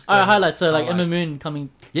just. Alright, highlights. So Ember Moon getting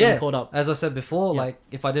called up. As I said before,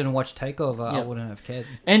 if I didn't watch Takeover, I wouldn't have cared.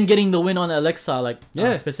 And getting the win on Alexa,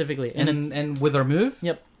 specifically, and with her move.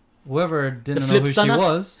 Yep. Whoever didn't know who stunner. She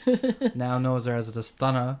was now knows her as the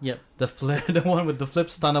stunner. Yep. The one with the flip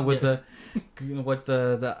stunner with the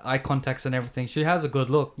eye contacts and everything. She has a good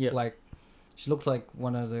look. Yep. Like she looks like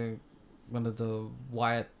one of the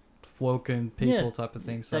Wyatt Woken people type of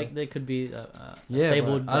thing. So they could be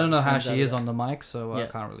stable. I don't know how she is on the mic, so I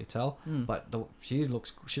can't really tell. But she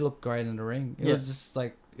looked great in the ring. It was just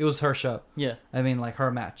like it was her show. Yeah. I mean, like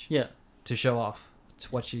her match. Yeah. To show off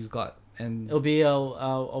what she's got. And it'll be a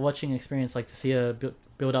watching experience, like to see her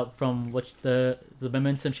build up from what the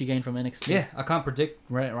momentum she gained from NXT. Yeah, I can't predict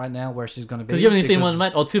right now where she's going to be. Because you've only seen one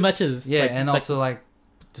match or two matches. Yeah, and also the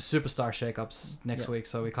superstar shakeups next week,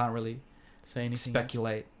 so we can't really say anything.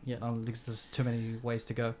 Speculate. Yeah, because there's too many ways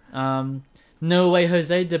to go. No Way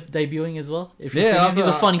Jose debuting as well. If you see him, he's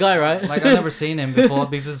a fun guy, right? Like I've never seen him before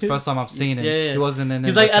because this is the first time I've seen him. Yeah. He wasn't in.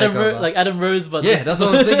 He's like Adam Rose, but that's what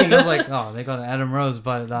I was thinking. I was like, oh, they got Adam Rose,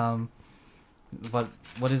 but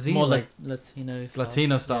what is he? More like Latino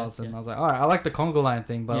styles, and I was like, all right, I like the Congo line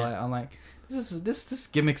thing, but I'm like, this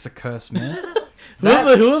gimmick's a curse, man.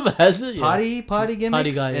 whoever has it, party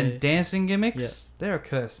gimmicks and dancing gimmicks, they're a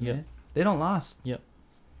curse, man. They don't last. Yep.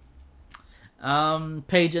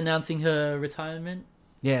 Paige announcing her retirement.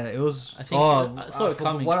 Yeah, it was. I think I saw it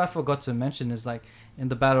coming. What I forgot to mention is in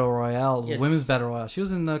the Battle Royale, the women's Battle Royale, she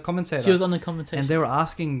was in the commentator. She was on the commentator. And they were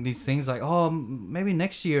asking these things like, oh, maybe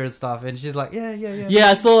next year and stuff. And she's like, yeah. Yeah,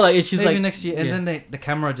 I saw she's maybe like next year. And then the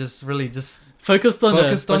camera just really focused on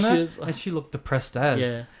her. And she looked depressed as.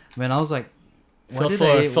 Yeah. Man, I was like, why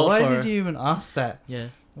did you even ask that? Yeah.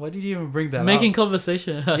 Why did you even bring that Making up?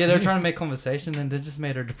 conversation. Yeah, they were trying to make conversation and they just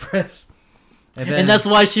made her depressed. And that's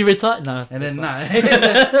why she retired. No. And then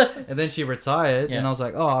and then she retired, and I was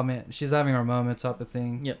like, oh man, she's having her moment type of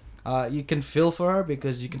thing. Yep. You can feel for her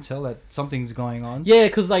because you can tell that something's going on. Yeah,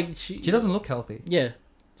 because she doesn't look healthy. Yeah.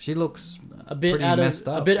 She looks a bit out of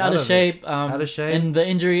shape. Out of shape. And the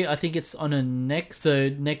injury, I think it's on her neck. So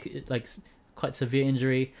neck, quite severe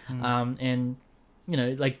injury. And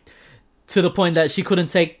to the point that she couldn't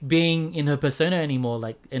take being in her persona anymore,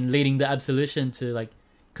 and leading the Absolution to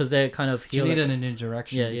because they're kind of she needed a new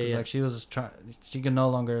direction. Yeah. She was she could no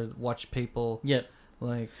longer watch people. Yeah.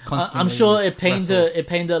 Constantly. I'm sure it pained her. It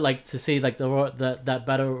pained her to see that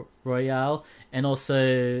battle royale, and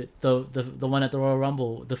also the one at the Royal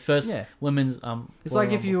Rumble, the first women's It's Royal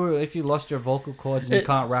Rumble. If you lost your vocal cords and you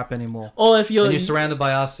can't rap anymore, or if you're surrounded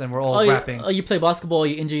by us and we're all rapping, or you play basketball,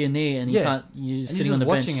 you injure your knee and you can't. You're sitting on the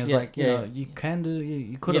watching bench. It's you can do.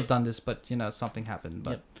 You could have done this, but something happened.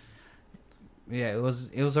 But yeah, it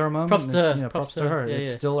was her moment. Props to her.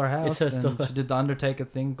 It's still her house, and she did the Undertaker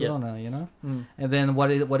thing. Good on her, And then what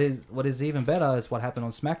is even better is what happened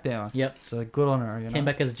on SmackDown. Yep. So good on her. Came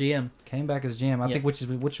back as GM. I think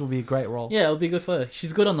which will be a great role. Yeah, it'll be good for her.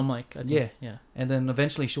 She's good on the mic. I think. Yeah. And then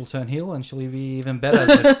eventually she'll turn heel and she'll be even better as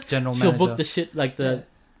a general manager. She'll book the shit the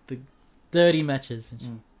dirty matches.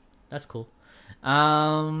 That's cool.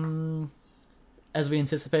 As we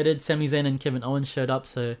anticipated, Sami Zayn and Kevin Owens showed up.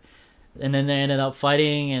 And then they ended up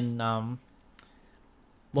fighting, and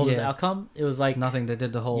what was the outcome? It was like nothing. They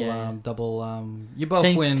did the whole double. You both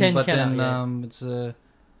win, but then it's a.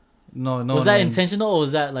 No. Was that intentional or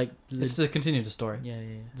was that like? It's to continue the story. Yeah.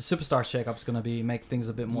 The superstar shakeup's gonna make things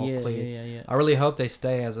a bit more clear. Yeah. I really hope they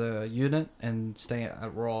stay as a unit and stay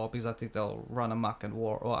at Raw because I think they'll run amok and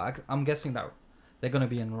War. Well, I'm guessing that they're gonna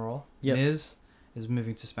be in Raw. Yep. Miz is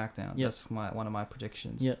moving to SmackDown. Yep. That's one of my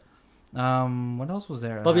predictions. Yep. What else was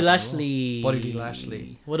there? Bobby Lashley.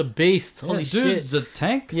 What a beast! Holy shit! Dude's a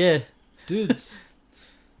tank. Yeah. Dude's.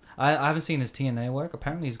 I haven't seen his TNA work.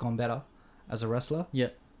 Apparently, he's gone better as a wrestler. Yeah.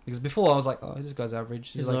 Because before I was like, oh, this guy's average.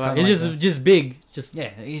 He's like, he's just big.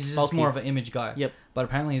 He's just bulky. more of an image guy. Yep. But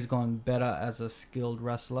apparently he's gone better as a skilled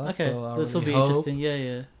wrestler. Okay, so this will be interesting.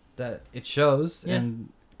 Yeah. That it shows and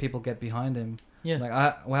people get behind him. Yeah.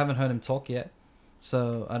 Like we haven't heard him talk yet,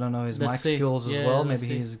 so I don't know his mic skills as well. Maybe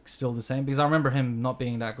he's still the same because I remember him not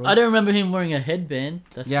being that good. I don't remember him wearing a headband.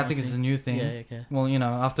 That's I think it's a new thing. Yeah. Okay. Well,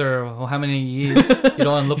 after how many years you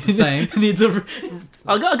don't look the same.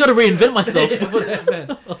 I got to reinvent myself.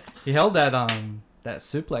 He held that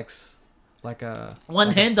suplex like a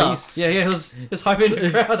one-hander. Yeah, he was hyping the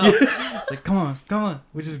crowd up. It's like, come on,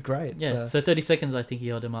 which is great. Yeah, so 30 seconds I think he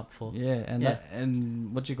held him up for. Yeah,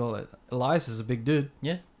 and what you call it? Elias is a big dude.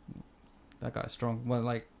 Yeah. That guy's strong. Well,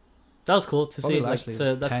 like that was cool to see. Like,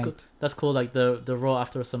 so that's tanked. cool. That's cool. Like the Raw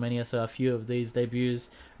after WrestleMania. So a few of these debuts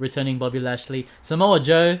returning Bobby Lashley. Samoa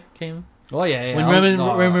Joe came. Oh yeah. When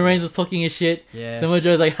Roman Reigns was talking his shit, Samoa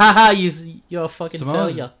Joe's like, haha, you're a fucking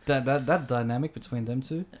failure. That dynamic between them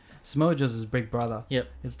two. Samoa Joe's his big brother. Yep.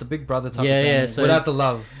 It's the big brother type of thing. So without the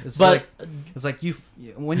love. It's like you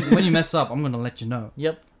when you mess up, I'm gonna let you know.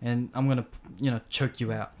 Yep. And I'm gonna choke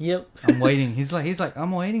you out. Yep. I'm waiting. He's like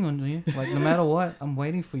I'm waiting on you. Like no matter what, I'm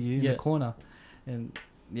waiting for you in the corner. And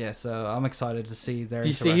so I'm excited to see their. Do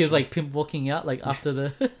you see he was like pimp walking out like after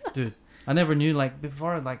the? Dude, I never knew like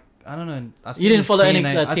before like. I don't know. You didn't follow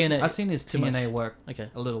TNA. I've seen his TNA work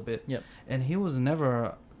a little bit. Yep. And he was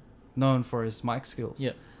never known for his mic skills.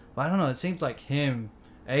 Yep. But I don't know. It seems like him,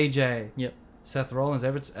 AJ, Seth Rollins,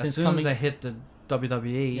 as soon as they hit the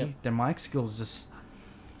WWE, their mic skills just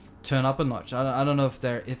turn up a notch. I don't know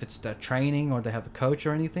if it's their training or they have a coach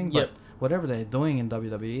or anything. But whatever they're doing in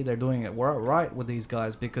WWE, they're doing it right with these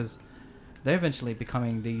guys because they're eventually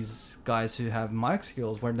becoming these guys who have mic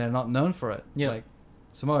skills where they're not known for it. Yeah. Like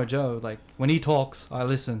Samoa Joe, like when he talks, I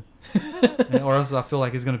listen, or else I feel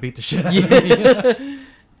like he's gonna beat the shit out of me.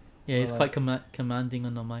 Yeah, he's quite commanding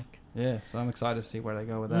on the mic. Yeah, so I'm excited to see where they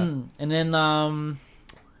go with that. And then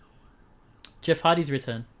Jeff Hardy's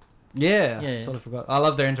return. Yeah, totally forgot. I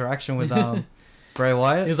love their interaction with Bray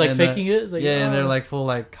Wyatt. He's like faking it. It's like, and they're like full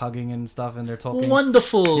like hugging and stuff, and they're talking.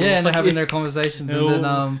 Wonderful. Yeah, and they're having their conversations, and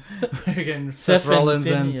then again, Seth Rollins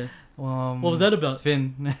and what was that about?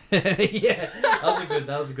 Finn.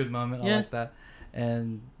 that was a good moment. I like that,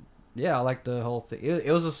 and. Yeah, I like the whole thing. It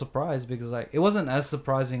was a surprise because like it wasn't as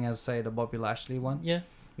surprising as say the Bobby Lashley one. Yeah,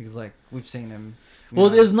 because like we've seen him.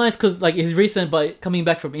 Well, it's nice because like he's recent, but coming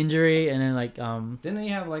back from injury and then like didn't he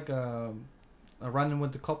have like a run-in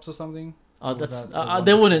with the cops or something? Oh, that's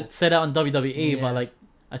they wouldn't set out on WWE, but like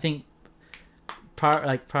I think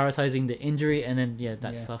prioritizing the injury and then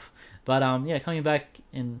that stuff. But coming back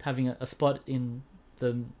and having a spot in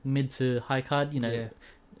the mid to high card,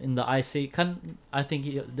 in the IC, I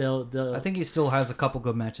think they'll. I think he still has a couple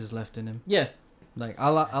good matches left in him. Yeah, like I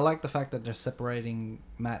like the fact that they're separating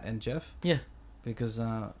Matt and Jeff. Yeah, because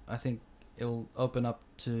I think it'll open up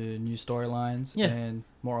to new storylines and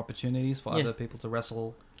more opportunities for other people to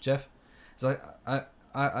wrestle Jeff. So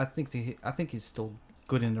I think he's still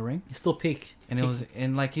good in the ring. He's still peak,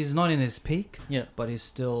 and like he's not in his peak. Yeah, but he's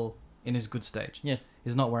still in his good stage. Yeah,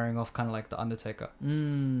 he's not wearing off kind of like the Undertaker.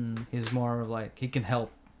 He's more of like he can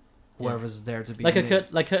help whoever's there to be like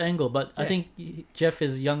Kurt Angle, but I think Jeff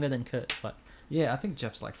is younger than Kurt. But I think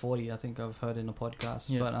Jeff's like 40. I think I've heard in a podcast.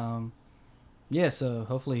 But so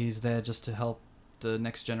hopefully he's there just to help the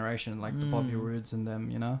next generation, like the Bobby Roodes and them.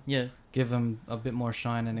 Give him a bit more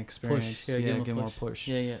shine and experience. Give him more push.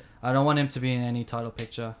 I don't want him to be in any title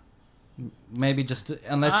picture. Maybe just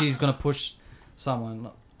unless he's gonna push someone,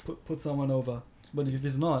 put someone over. But if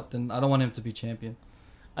he's not, then I don't want him to be champion.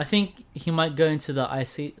 I think he might go into the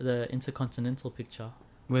the Intercontinental picture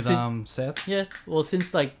with Seth. Yeah, well,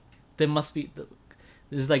 since like there must be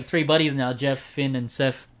there's like 3 buddies now, Jeff, Finn, and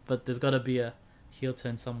Seth, but there's got to be a heel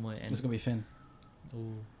turn somewhere. And it's gonna be Finn.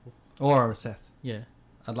 Ooh. Or Seth. Yeah,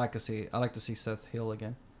 I like to see Seth heel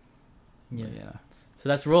again. Yeah. So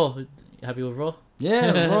that's Raw. Happy with Raw?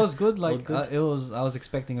 Yeah, Raw's good. Like I was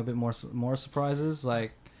expecting a bit more surprises.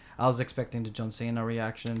 Like I was expecting the John Cena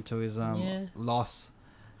reaction to his loss.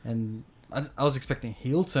 And I was expecting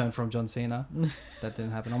heel turn from John Cena. That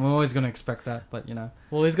didn't happen. I'm always going to expect that, but you know.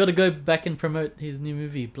 Well, he's got to go back and promote his new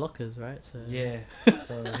movie, Blockers, right? So yeah.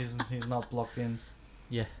 So he's not blocked in.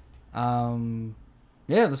 Yeah.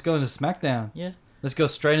 Yeah, let's go into SmackDown. Yeah. Let's go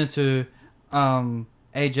straight into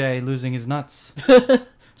AJ losing his nuts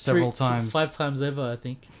several times. 5 times over, I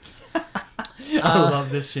think. I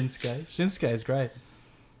love this Shinsuke. Shinsuke is great.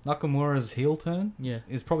 Nakamura's heel turn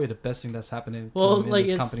is probably the best thing that's happening to him in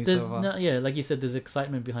this company so far. Like you said, there's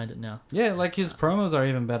excitement behind it now. Yeah, like his promos are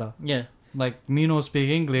even better. Yeah. Like, me no speak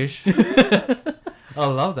English. I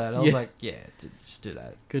love that. I was like, yeah, just do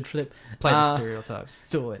that. Good flip. Play the stereotypes.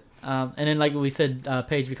 Do it. And then, like we said,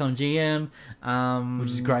 Paige become GM.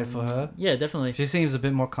 Which is great for her. Yeah, definitely. She seems a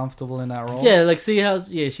bit more comfortable in that role. Yeah, like see how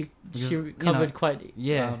she recovered quite.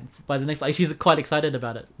 Yeah. By the next, like she's quite excited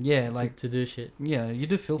about it. Yeah, like to do shit. Yeah, you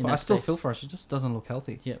do feel for her. I still feel for her. She just doesn't look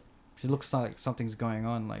healthy. Yeah. She looks like something's going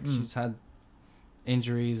on. Like she's had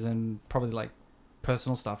injuries and probably like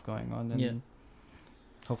personal stuff going on. And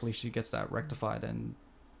hopefully she gets that rectified and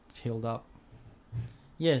healed up.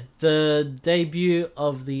 Yeah, the debut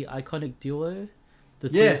of the iconic duo, the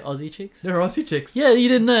two Aussie chicks. They're Aussie chicks. Yeah, you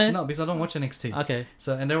didn't know. No, because I don't watch NXT. Okay.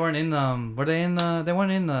 So and they weren't in were they in they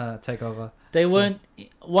weren't in the Takeover. They weren't.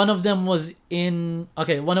 One of them was in.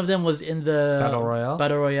 Okay, one of them was in the Battle Royale.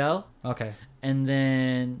 Battle Royale. Okay. And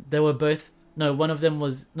then they were both. No, one of them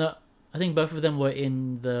was no. I think both of them were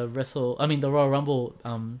in the the Royal Rumble.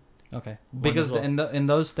 Okay. Because well. in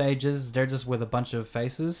those stages, they're just with a bunch of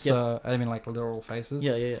faces. So I mean, like literal faces.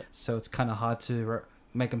 Yeah. So it's kind of hard to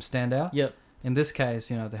make them stand out. Yep. In this case,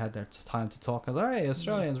 you know, they had their time to talk. I was like, hey,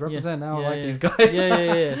 Australians represent now. I like these guys.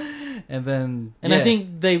 Yeah. And then I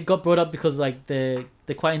think they got brought up because like they're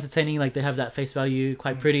quite entertaining. Like they have that face value,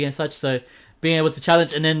 quite pretty and such. So being able to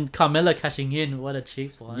challenge, and then Carmella cashing in, what a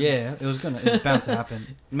cheap one. Yeah, it was bound to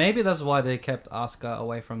happen. Maybe that's why they kept Asuka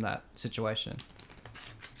away from that situation.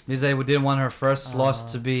 Because they didn't want her first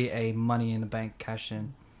loss to be a Money in the Bank cash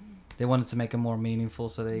in. They wanted to make it more meaningful,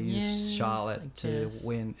 so they used Charlotte to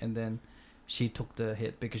win, and then she took the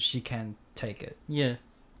hit because she can take it. Yeah.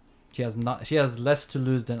 She has less to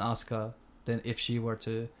lose than Asuka than if she were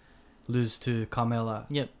to lose to Carmella.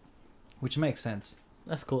 Yep. Which makes sense.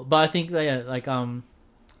 That's cool. But I think that and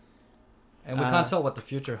we can't tell what the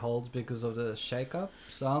future holds because of the shake-up.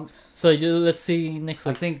 So let's see next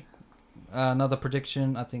week. I think another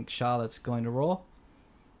prediction. I think Charlotte's going to Raw,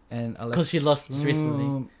 and because she lost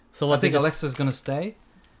recently. So I think Alexa's going to stay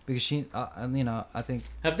because she. I think.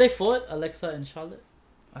 Have they fought, Alexa and Charlotte?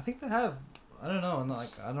 I think they have. I don't know.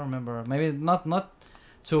 I don't remember. Maybe not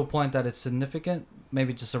to a point that it's significant.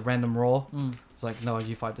 Maybe just a random Raw. It's like, no,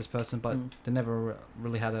 you fight this person, but they never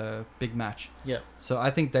really had a big match. Yeah. So I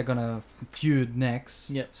think they're gonna feud next.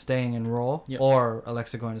 Yeah. Staying in Raw, or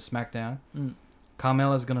Alexa going to SmackDown.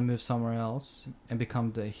 Carmella's gonna move somewhere else and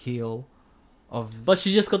become the heel of. But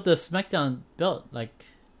she just got the SmackDown belt, like.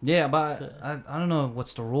 Yeah, but so... I don't know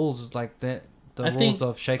what's the rules like the rules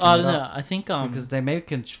of shaking it up. I think because they maybe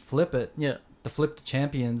can flip it. Yeah. To flip the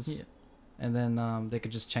champions. Yeah. And then they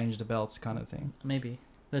could just change the belts, kind of thing. Maybe.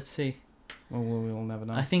 Let's see. Well, we'll never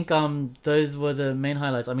know. I think those were the main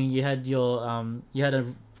highlights. I mean, you had you had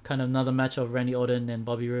a kind of another match of Randy Orton and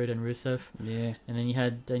Bobby Roode and Rusev. Yeah. And then you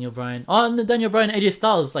had Daniel Bryan. Oh, and Daniel Bryan and AJ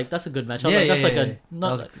Styles. Like that's a good match.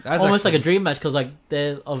 That's almost like a dream match because like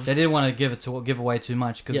they didn't want to give away too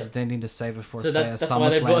much because they need to save it for that's why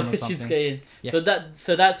they brought Shinsuke in. Yeah.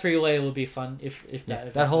 So that 3-way will be fun if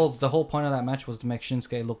that. The whole point of that match was to make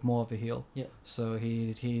Shinsuke look more of a heel. Yeah. So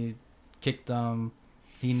he kicked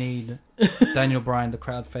he kneed Daniel Bryan, the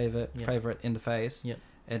crowd favorite in the face. Yep.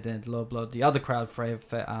 And then low blow the other crowd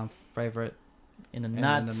favorite in the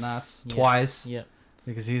nuts twice. Yeah.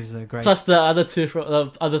 Because he's a great. Plus the other three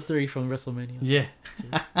from WrestleMania. Yeah.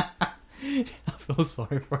 I feel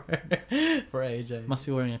sorry for AJ. Must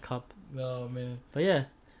be wearing a cup. Oh man. But yeah.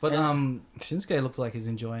 But Shinsuke looks like he's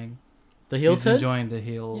enjoying the heel turn? Enjoying the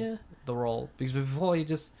heel the role. Because before he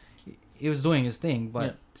was doing his thing,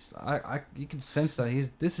 but you can sense that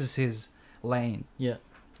this is his lane. Yeah.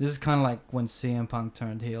 This is kind of like when CM Punk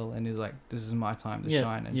turned heel and he's like, this is my time to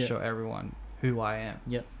shine and show everyone who I am.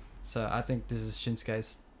 Yeah. So I think this is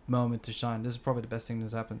Shinsuke's moment to shine. This is probably the best thing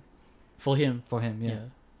that's happened. For him, yeah.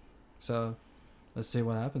 So let's see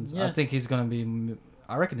what happens. Yeah. I think he's going to be...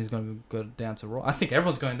 I reckon he's going to go down to Raw. I think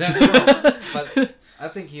everyone's going down to Raw. But I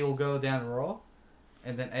think he'll go down to Raw.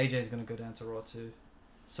 And then AJ's going to go down to Raw too.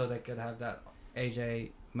 So they could have that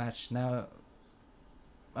AJ match now...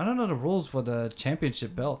 I don't know the rules for the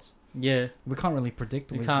championship belts. Yeah. We can't really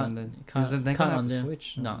predict. They can't have to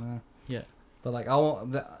switch. No. Yeah. But like, I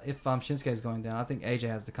won't. If Shinsuke is going down, I think AJ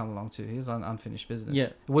has to come along too. He's on unfinished business. Yeah,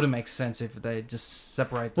 it wouldn't make sense if they just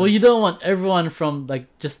separate them. Well, you don't want everyone from like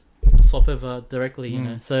just swap over directly, you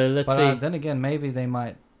know. So let's see. Then again, maybe they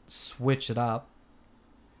might switch it up.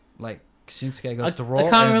 Like Shinsuke goes to Raw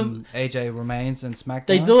and AJ remains in SmackDown.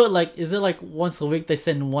 They do it like, is it like once a week they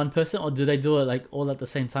send one person, or do they do it like all at the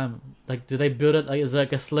same time? Like, do they build it? Like, is it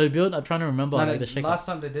like a slow build? I'm trying to remember. No, the shake last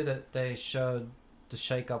time they did it, they showed the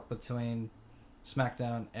shake up between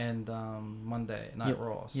SmackDown and Monday Night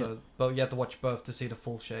Raw. So, but you have to watch both to see the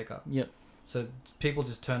full shake up. Yep. So people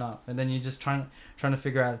just turn up, and then you're just trying to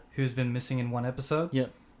figure out who's been missing in one episode.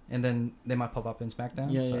 Yep. And then they might pop up in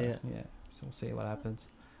SmackDown. Yeah. So we'll see what happens.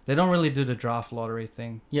 They don't really do the draft lottery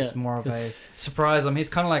thing. Yeah. It's more of a surprise. I mean, it's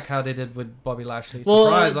kind of like how they did with Bobby Lashley. Well,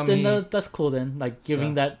 surprise, I'm here. That's cool then. Like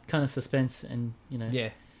giving that kind of suspense, and you know. Yeah.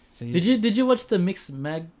 So did you watch the mixed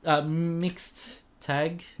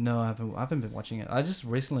tag? No, I haven't been watching it. I just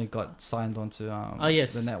recently got signed onto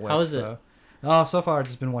the network. How is it? So far I've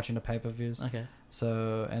just been watching the pay-per-views. Okay.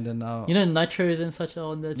 So and then you know Nitro is in such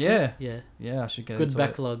on there too. Yeah. I should get good into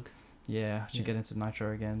backlog. It. Yeah, I should get into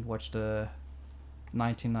Nitro again. Watch the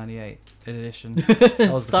 1998 edition.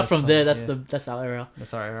 Start from there. That's our era.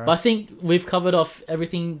 That's our era. But I think we've covered off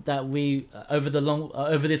everything that we over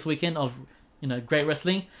this weekend of great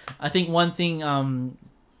wrestling. I think one thing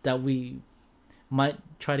that we might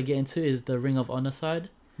try to get into is the Ring of Honor side.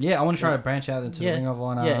 Yeah, I want to try to branch out into Ring of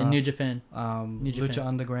Honor. Yeah, in New Japan. Lucha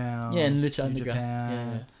Underground. Yeah, in Lucha Underground.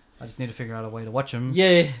 Japan. Yeah. I just need to figure out a way to watch them.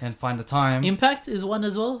 Yeah. And find the time. Impact is one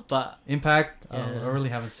as well, but... Impact? I really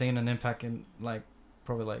haven't seen an Impact in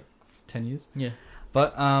probably 10 years. Yeah.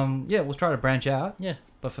 But we'll try to branch out. Yeah.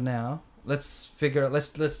 But for now, let's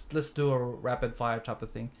do a rapid fire type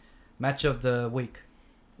of thing. Match of the week.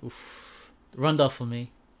 Oof. Ronda for me.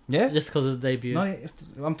 Yeah? Just because of the debut. No,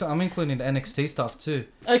 I'm including the NXT stuff too.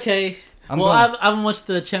 Okay. I haven't watched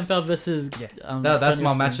the Ciampa versus... Yeah. That's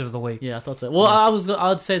my match of the week. Yeah, I thought so. Well, I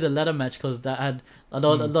would say the ladder match because that had a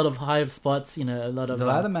lot of high spots, a lot of... The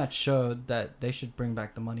ladder match showed that they should bring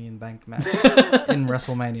back the Money in Bank match in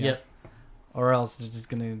WrestleMania. Yep. Or else they're just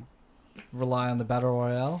going to rely on the Battle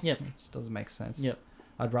Royale. Yep. Which doesn't make sense. Yep.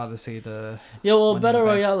 I'd rather see the... Yeah, well, Battle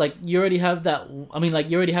Royale, like, you already have that... I mean, like,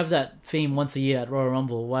 you already have that theme once a year at Royal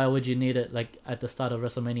Rumble. Why would you need it, like, at the start of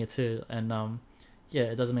WrestleMania 2? And, yeah,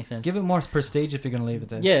 it doesn't make sense. Give it more prestige if you're going to leave it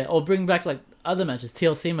there. Yeah, or bring back, like, other matches.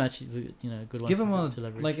 TLC match is, a good one give them to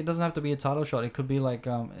leverage. Like, it doesn't have to be a title shot. It could be, like,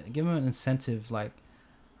 give them an incentive, like,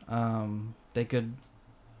 they could...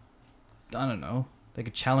 I don't know. They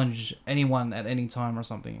could challenge anyone at any time or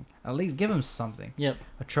something. At least give them something. Yep.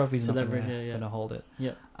 A trophy's not going to hold it.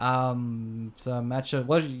 Yep. So match of...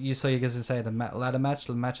 What you guys going to say? The ladder match?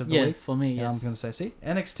 The match of the week? Yeah, for me, yes. I'm going to say, see?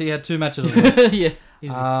 NXT had 2 matches of the week. Yeah,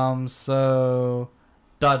 easy. So...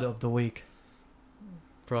 Dud of the week.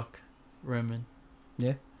 Brock. Roman.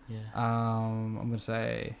 Yeah? Yeah. I'm going to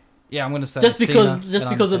say... Yeah, I'm going to say Just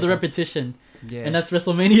because of the repetition. Yeah. And that's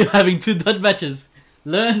WrestleMania having 2 dud matches.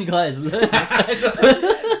 Learn, guys, learn.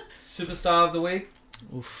 Superstar of the week?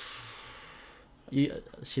 Oof.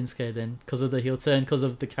 Shinsuke then, because of the heel turn, because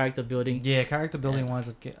of the character building. Yeah, character building wise,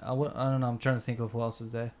 I don't know, I'm trying to think of who else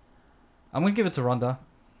is there. I'm going to give it to Ronda.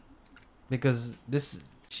 Because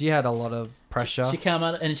she had a lot of pressure. She came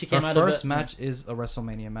out of it. Her first match is a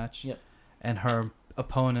WrestleMania match. Yep. And her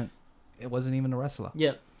opponent, it wasn't even a wrestler.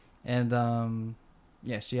 Yep. And,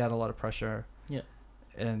 she had a lot of pressure. Yep.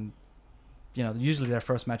 And... usually their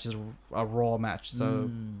first match is a Raw match, so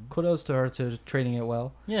kudos to her to treating it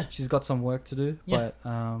well. Yeah, she's got some work to do, but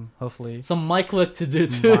hopefully some mic work to do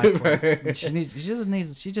too. Bro.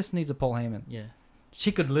 She just needs a Paul Heyman. Yeah,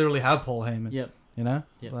 she could literally have Paul Heyman. Yep.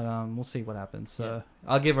 But we'll see what happens. So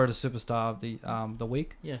I'll give her the superstar of the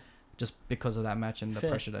week. Yeah, just because of that match and the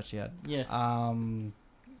pressure that she had. Yeah.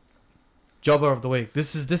 Jobber of the week.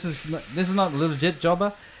 This is not legit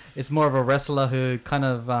jobber. It's more of a wrestler who kind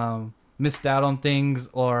of missed out on things,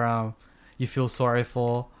 or you feel sorry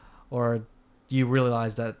for, or you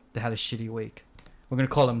realize that they had a shitty week. We're gonna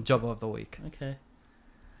call them Jobber of the week. Okay.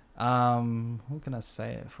 Who can I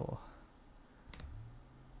say it for?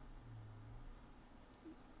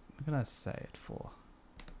 What can I say it for?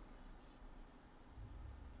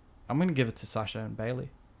 I'm gonna give it to Sasha and Bailey.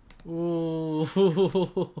 Ooh.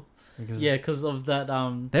 Because of that.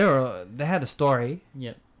 They had a story.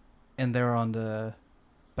 Yep. And they were on the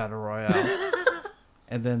Battle Royale.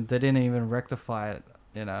 And then they didn't even rectify it.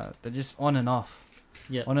 They're just on and off.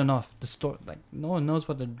 Yeah. On and off. The story, like, no one knows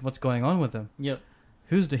what's going on with them. Yep.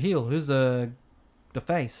 Who's the heel? Who's the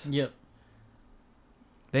face? Yep.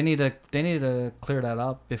 They need to clear that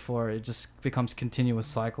up before it just becomes continuous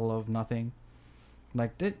cycle of nothing.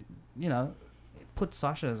 Like, put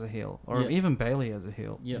Sasha as a heel, or even Bailey as a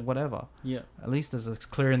heel, whatever. Yeah. At least there's a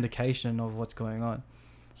clear indication of what's going on.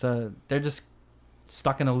 So they're just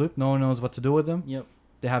stuck in a loop. No one knows what to do with them. Yep.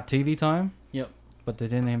 They have TV time. Yep. But they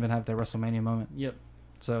didn't even have their WrestleMania moment. Yep.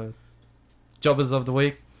 So, jobbers of the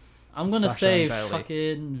week. I'm gonna say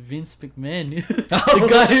fucking Vince McMahon,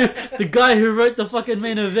 the guy who wrote the fucking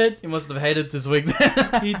main event. He must have hated this week.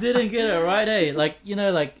 He didn't get it right, eh? Like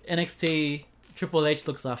NXT, Triple H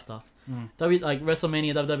looks after.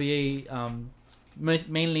 WrestleMania, WWE,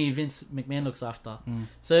 mainly Vince McMahon looks after.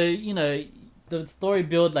 So the story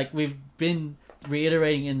build, like we've been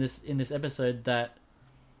reiterating in this episode, that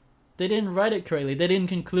they didn't write it correctly. They didn't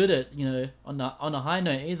conclude it, on a high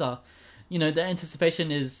note either. The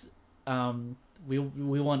anticipation is, we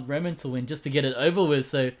want Roman to win just to get it over with,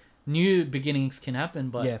 so new beginnings can happen.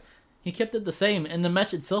 But he kept it the same, and the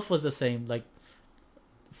match itself was the same.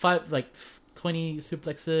 20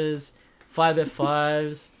 suplexes, 5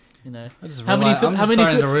 F5s. How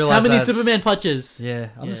many Superman punches? Yeah,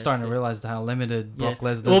 I'm just starting to realize how limited Brock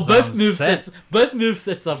Lesnar's Well, both move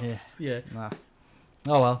sets up. Yeah. Nah.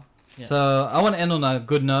 Oh well. Yeah. So I want to end on a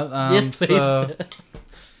good note. Yes, please. So,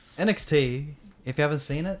 NXT, if you haven't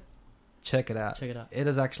seen it, check it out. It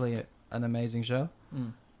is actually an amazing show.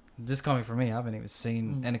 This coming from me, I haven't even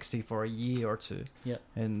seen NXT for a year or two. Yeah.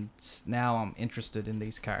 And now I'm interested in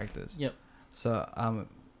these characters. Yep. So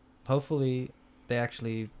hopefully they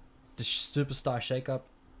actually, the superstar shakeup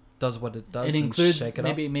does what it does. It includes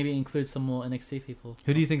maybe include some more NXT people.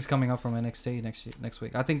 Who do you think is coming up from NXT next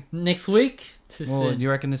week? I think next week. Too soon. Do you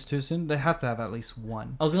reckon it's too soon? They have to have at least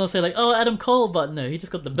one. I was gonna say Adam Cole, but no, he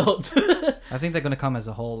just got the belt. I think they're gonna come as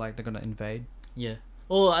a whole, like they're gonna invade. Yeah.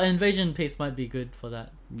 Or an invasion piece might be good for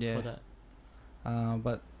that. Yeah. For that.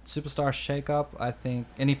 But superstar shakeup, I think.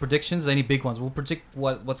 Any predictions? Any big ones? We'll predict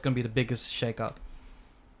what's gonna be the biggest shakeup,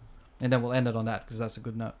 and then we'll end it on that because that's a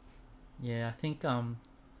good note. Yeah, I think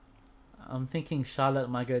I'm thinking Charlotte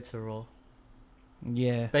might go to Raw.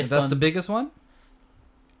 Yeah, that's the biggest one.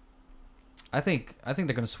 I think they're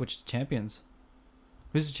gonna switch champions.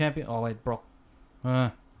 Who's the champion? Oh wait, Brock.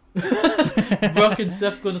 Brock and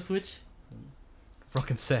Seth gonna switch.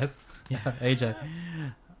 Brock and Seth. Yeah, AJ.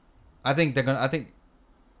 I think they're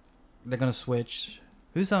gonna switch.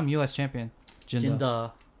 Who's US champion?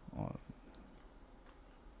 Jinder.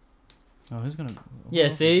 Oh, who's gonna? Yeah,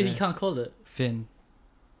 see, you can't call it. Finn.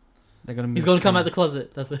 They're gonna. He's gonna come out the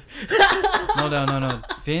closet. That's it. No.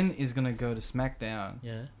 Finn is gonna go to SmackDown.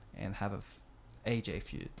 Yeah. And have a AJ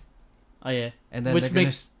feud. Oh yeah. And then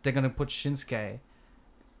they're gonna put Shinsuke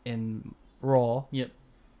in Raw. Yep.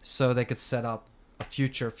 So they could set up a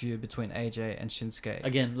future feud between AJ and Shinsuke.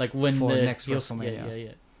 Again, like when for next WrestleMania.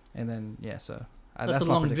 Yeah. And then so. That's a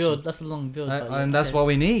long build. That's a long build. And that's what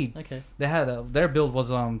we need. Okay. They had their build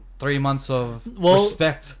was 3 months of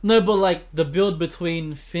respect. No, but like the build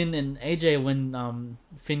between Finn and AJ when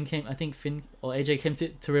Finn came, I think Finn or AJ came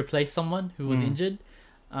to replace someone who was injured.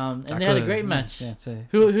 And they had a great match. Yeah,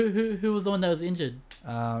 who was the one that was injured?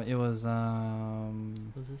 It was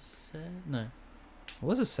Was it Seth? No.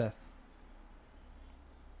 Was it Seth?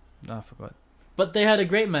 Oh, I forgot. But they had a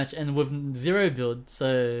great match and with zero build,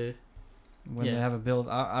 so. When they have a build,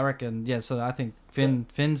 I reckon, so I think Finn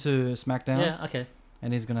to SmackDown. Yeah, okay.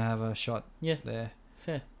 And he's gonna have a shot there.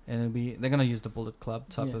 Fair. And they're gonna use the Bullet Club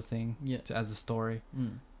type of thing as a story.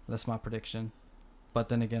 That's my prediction. But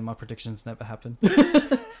then again, my predictions never happen.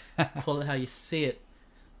 Call it how you see it.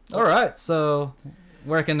 Alright, so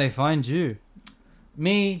where can they find you?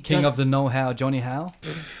 Me, King of the Know-How, Johnny Howe.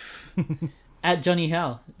 At Johnny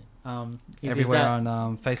Howe. Everywhere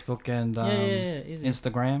on Facebook and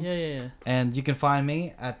Instagram. Yeah. And you can find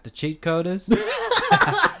me at the Cheat Coders.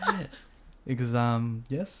 Because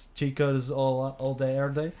yes, Cheat Coders all day,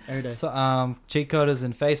 every day. So Cheat Coders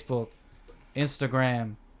in Facebook,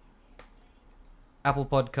 Instagram, Apple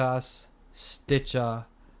Podcasts, Stitcher,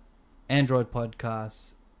 Android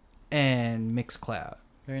Podcasts, and Mixcloud.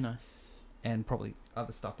 Very nice. And probably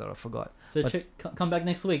other stuff that I forgot. So come back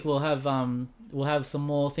next week. We'll have some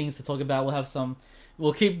more things to talk about.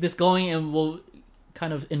 We'll keep this going, and we'll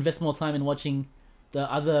kind of invest more time in watching the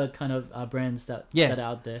other kind of brands that are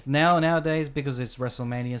out there. Nowadays, because it's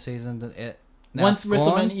WrestleMania season, once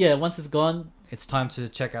it's gone, it's time to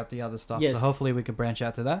check out the other stuff. Yes. So hopefully we can branch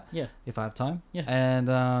out to that. Yeah. If I have time. Yeah.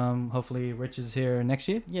 And hopefully Rich is here next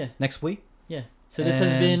year. Yeah. Next week. Yeah. So this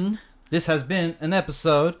has been an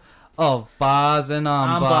episode of Bars and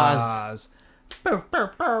Bars. That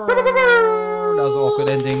was an awkward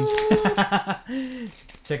ending.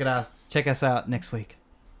 Check us out next week.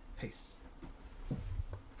 Peace.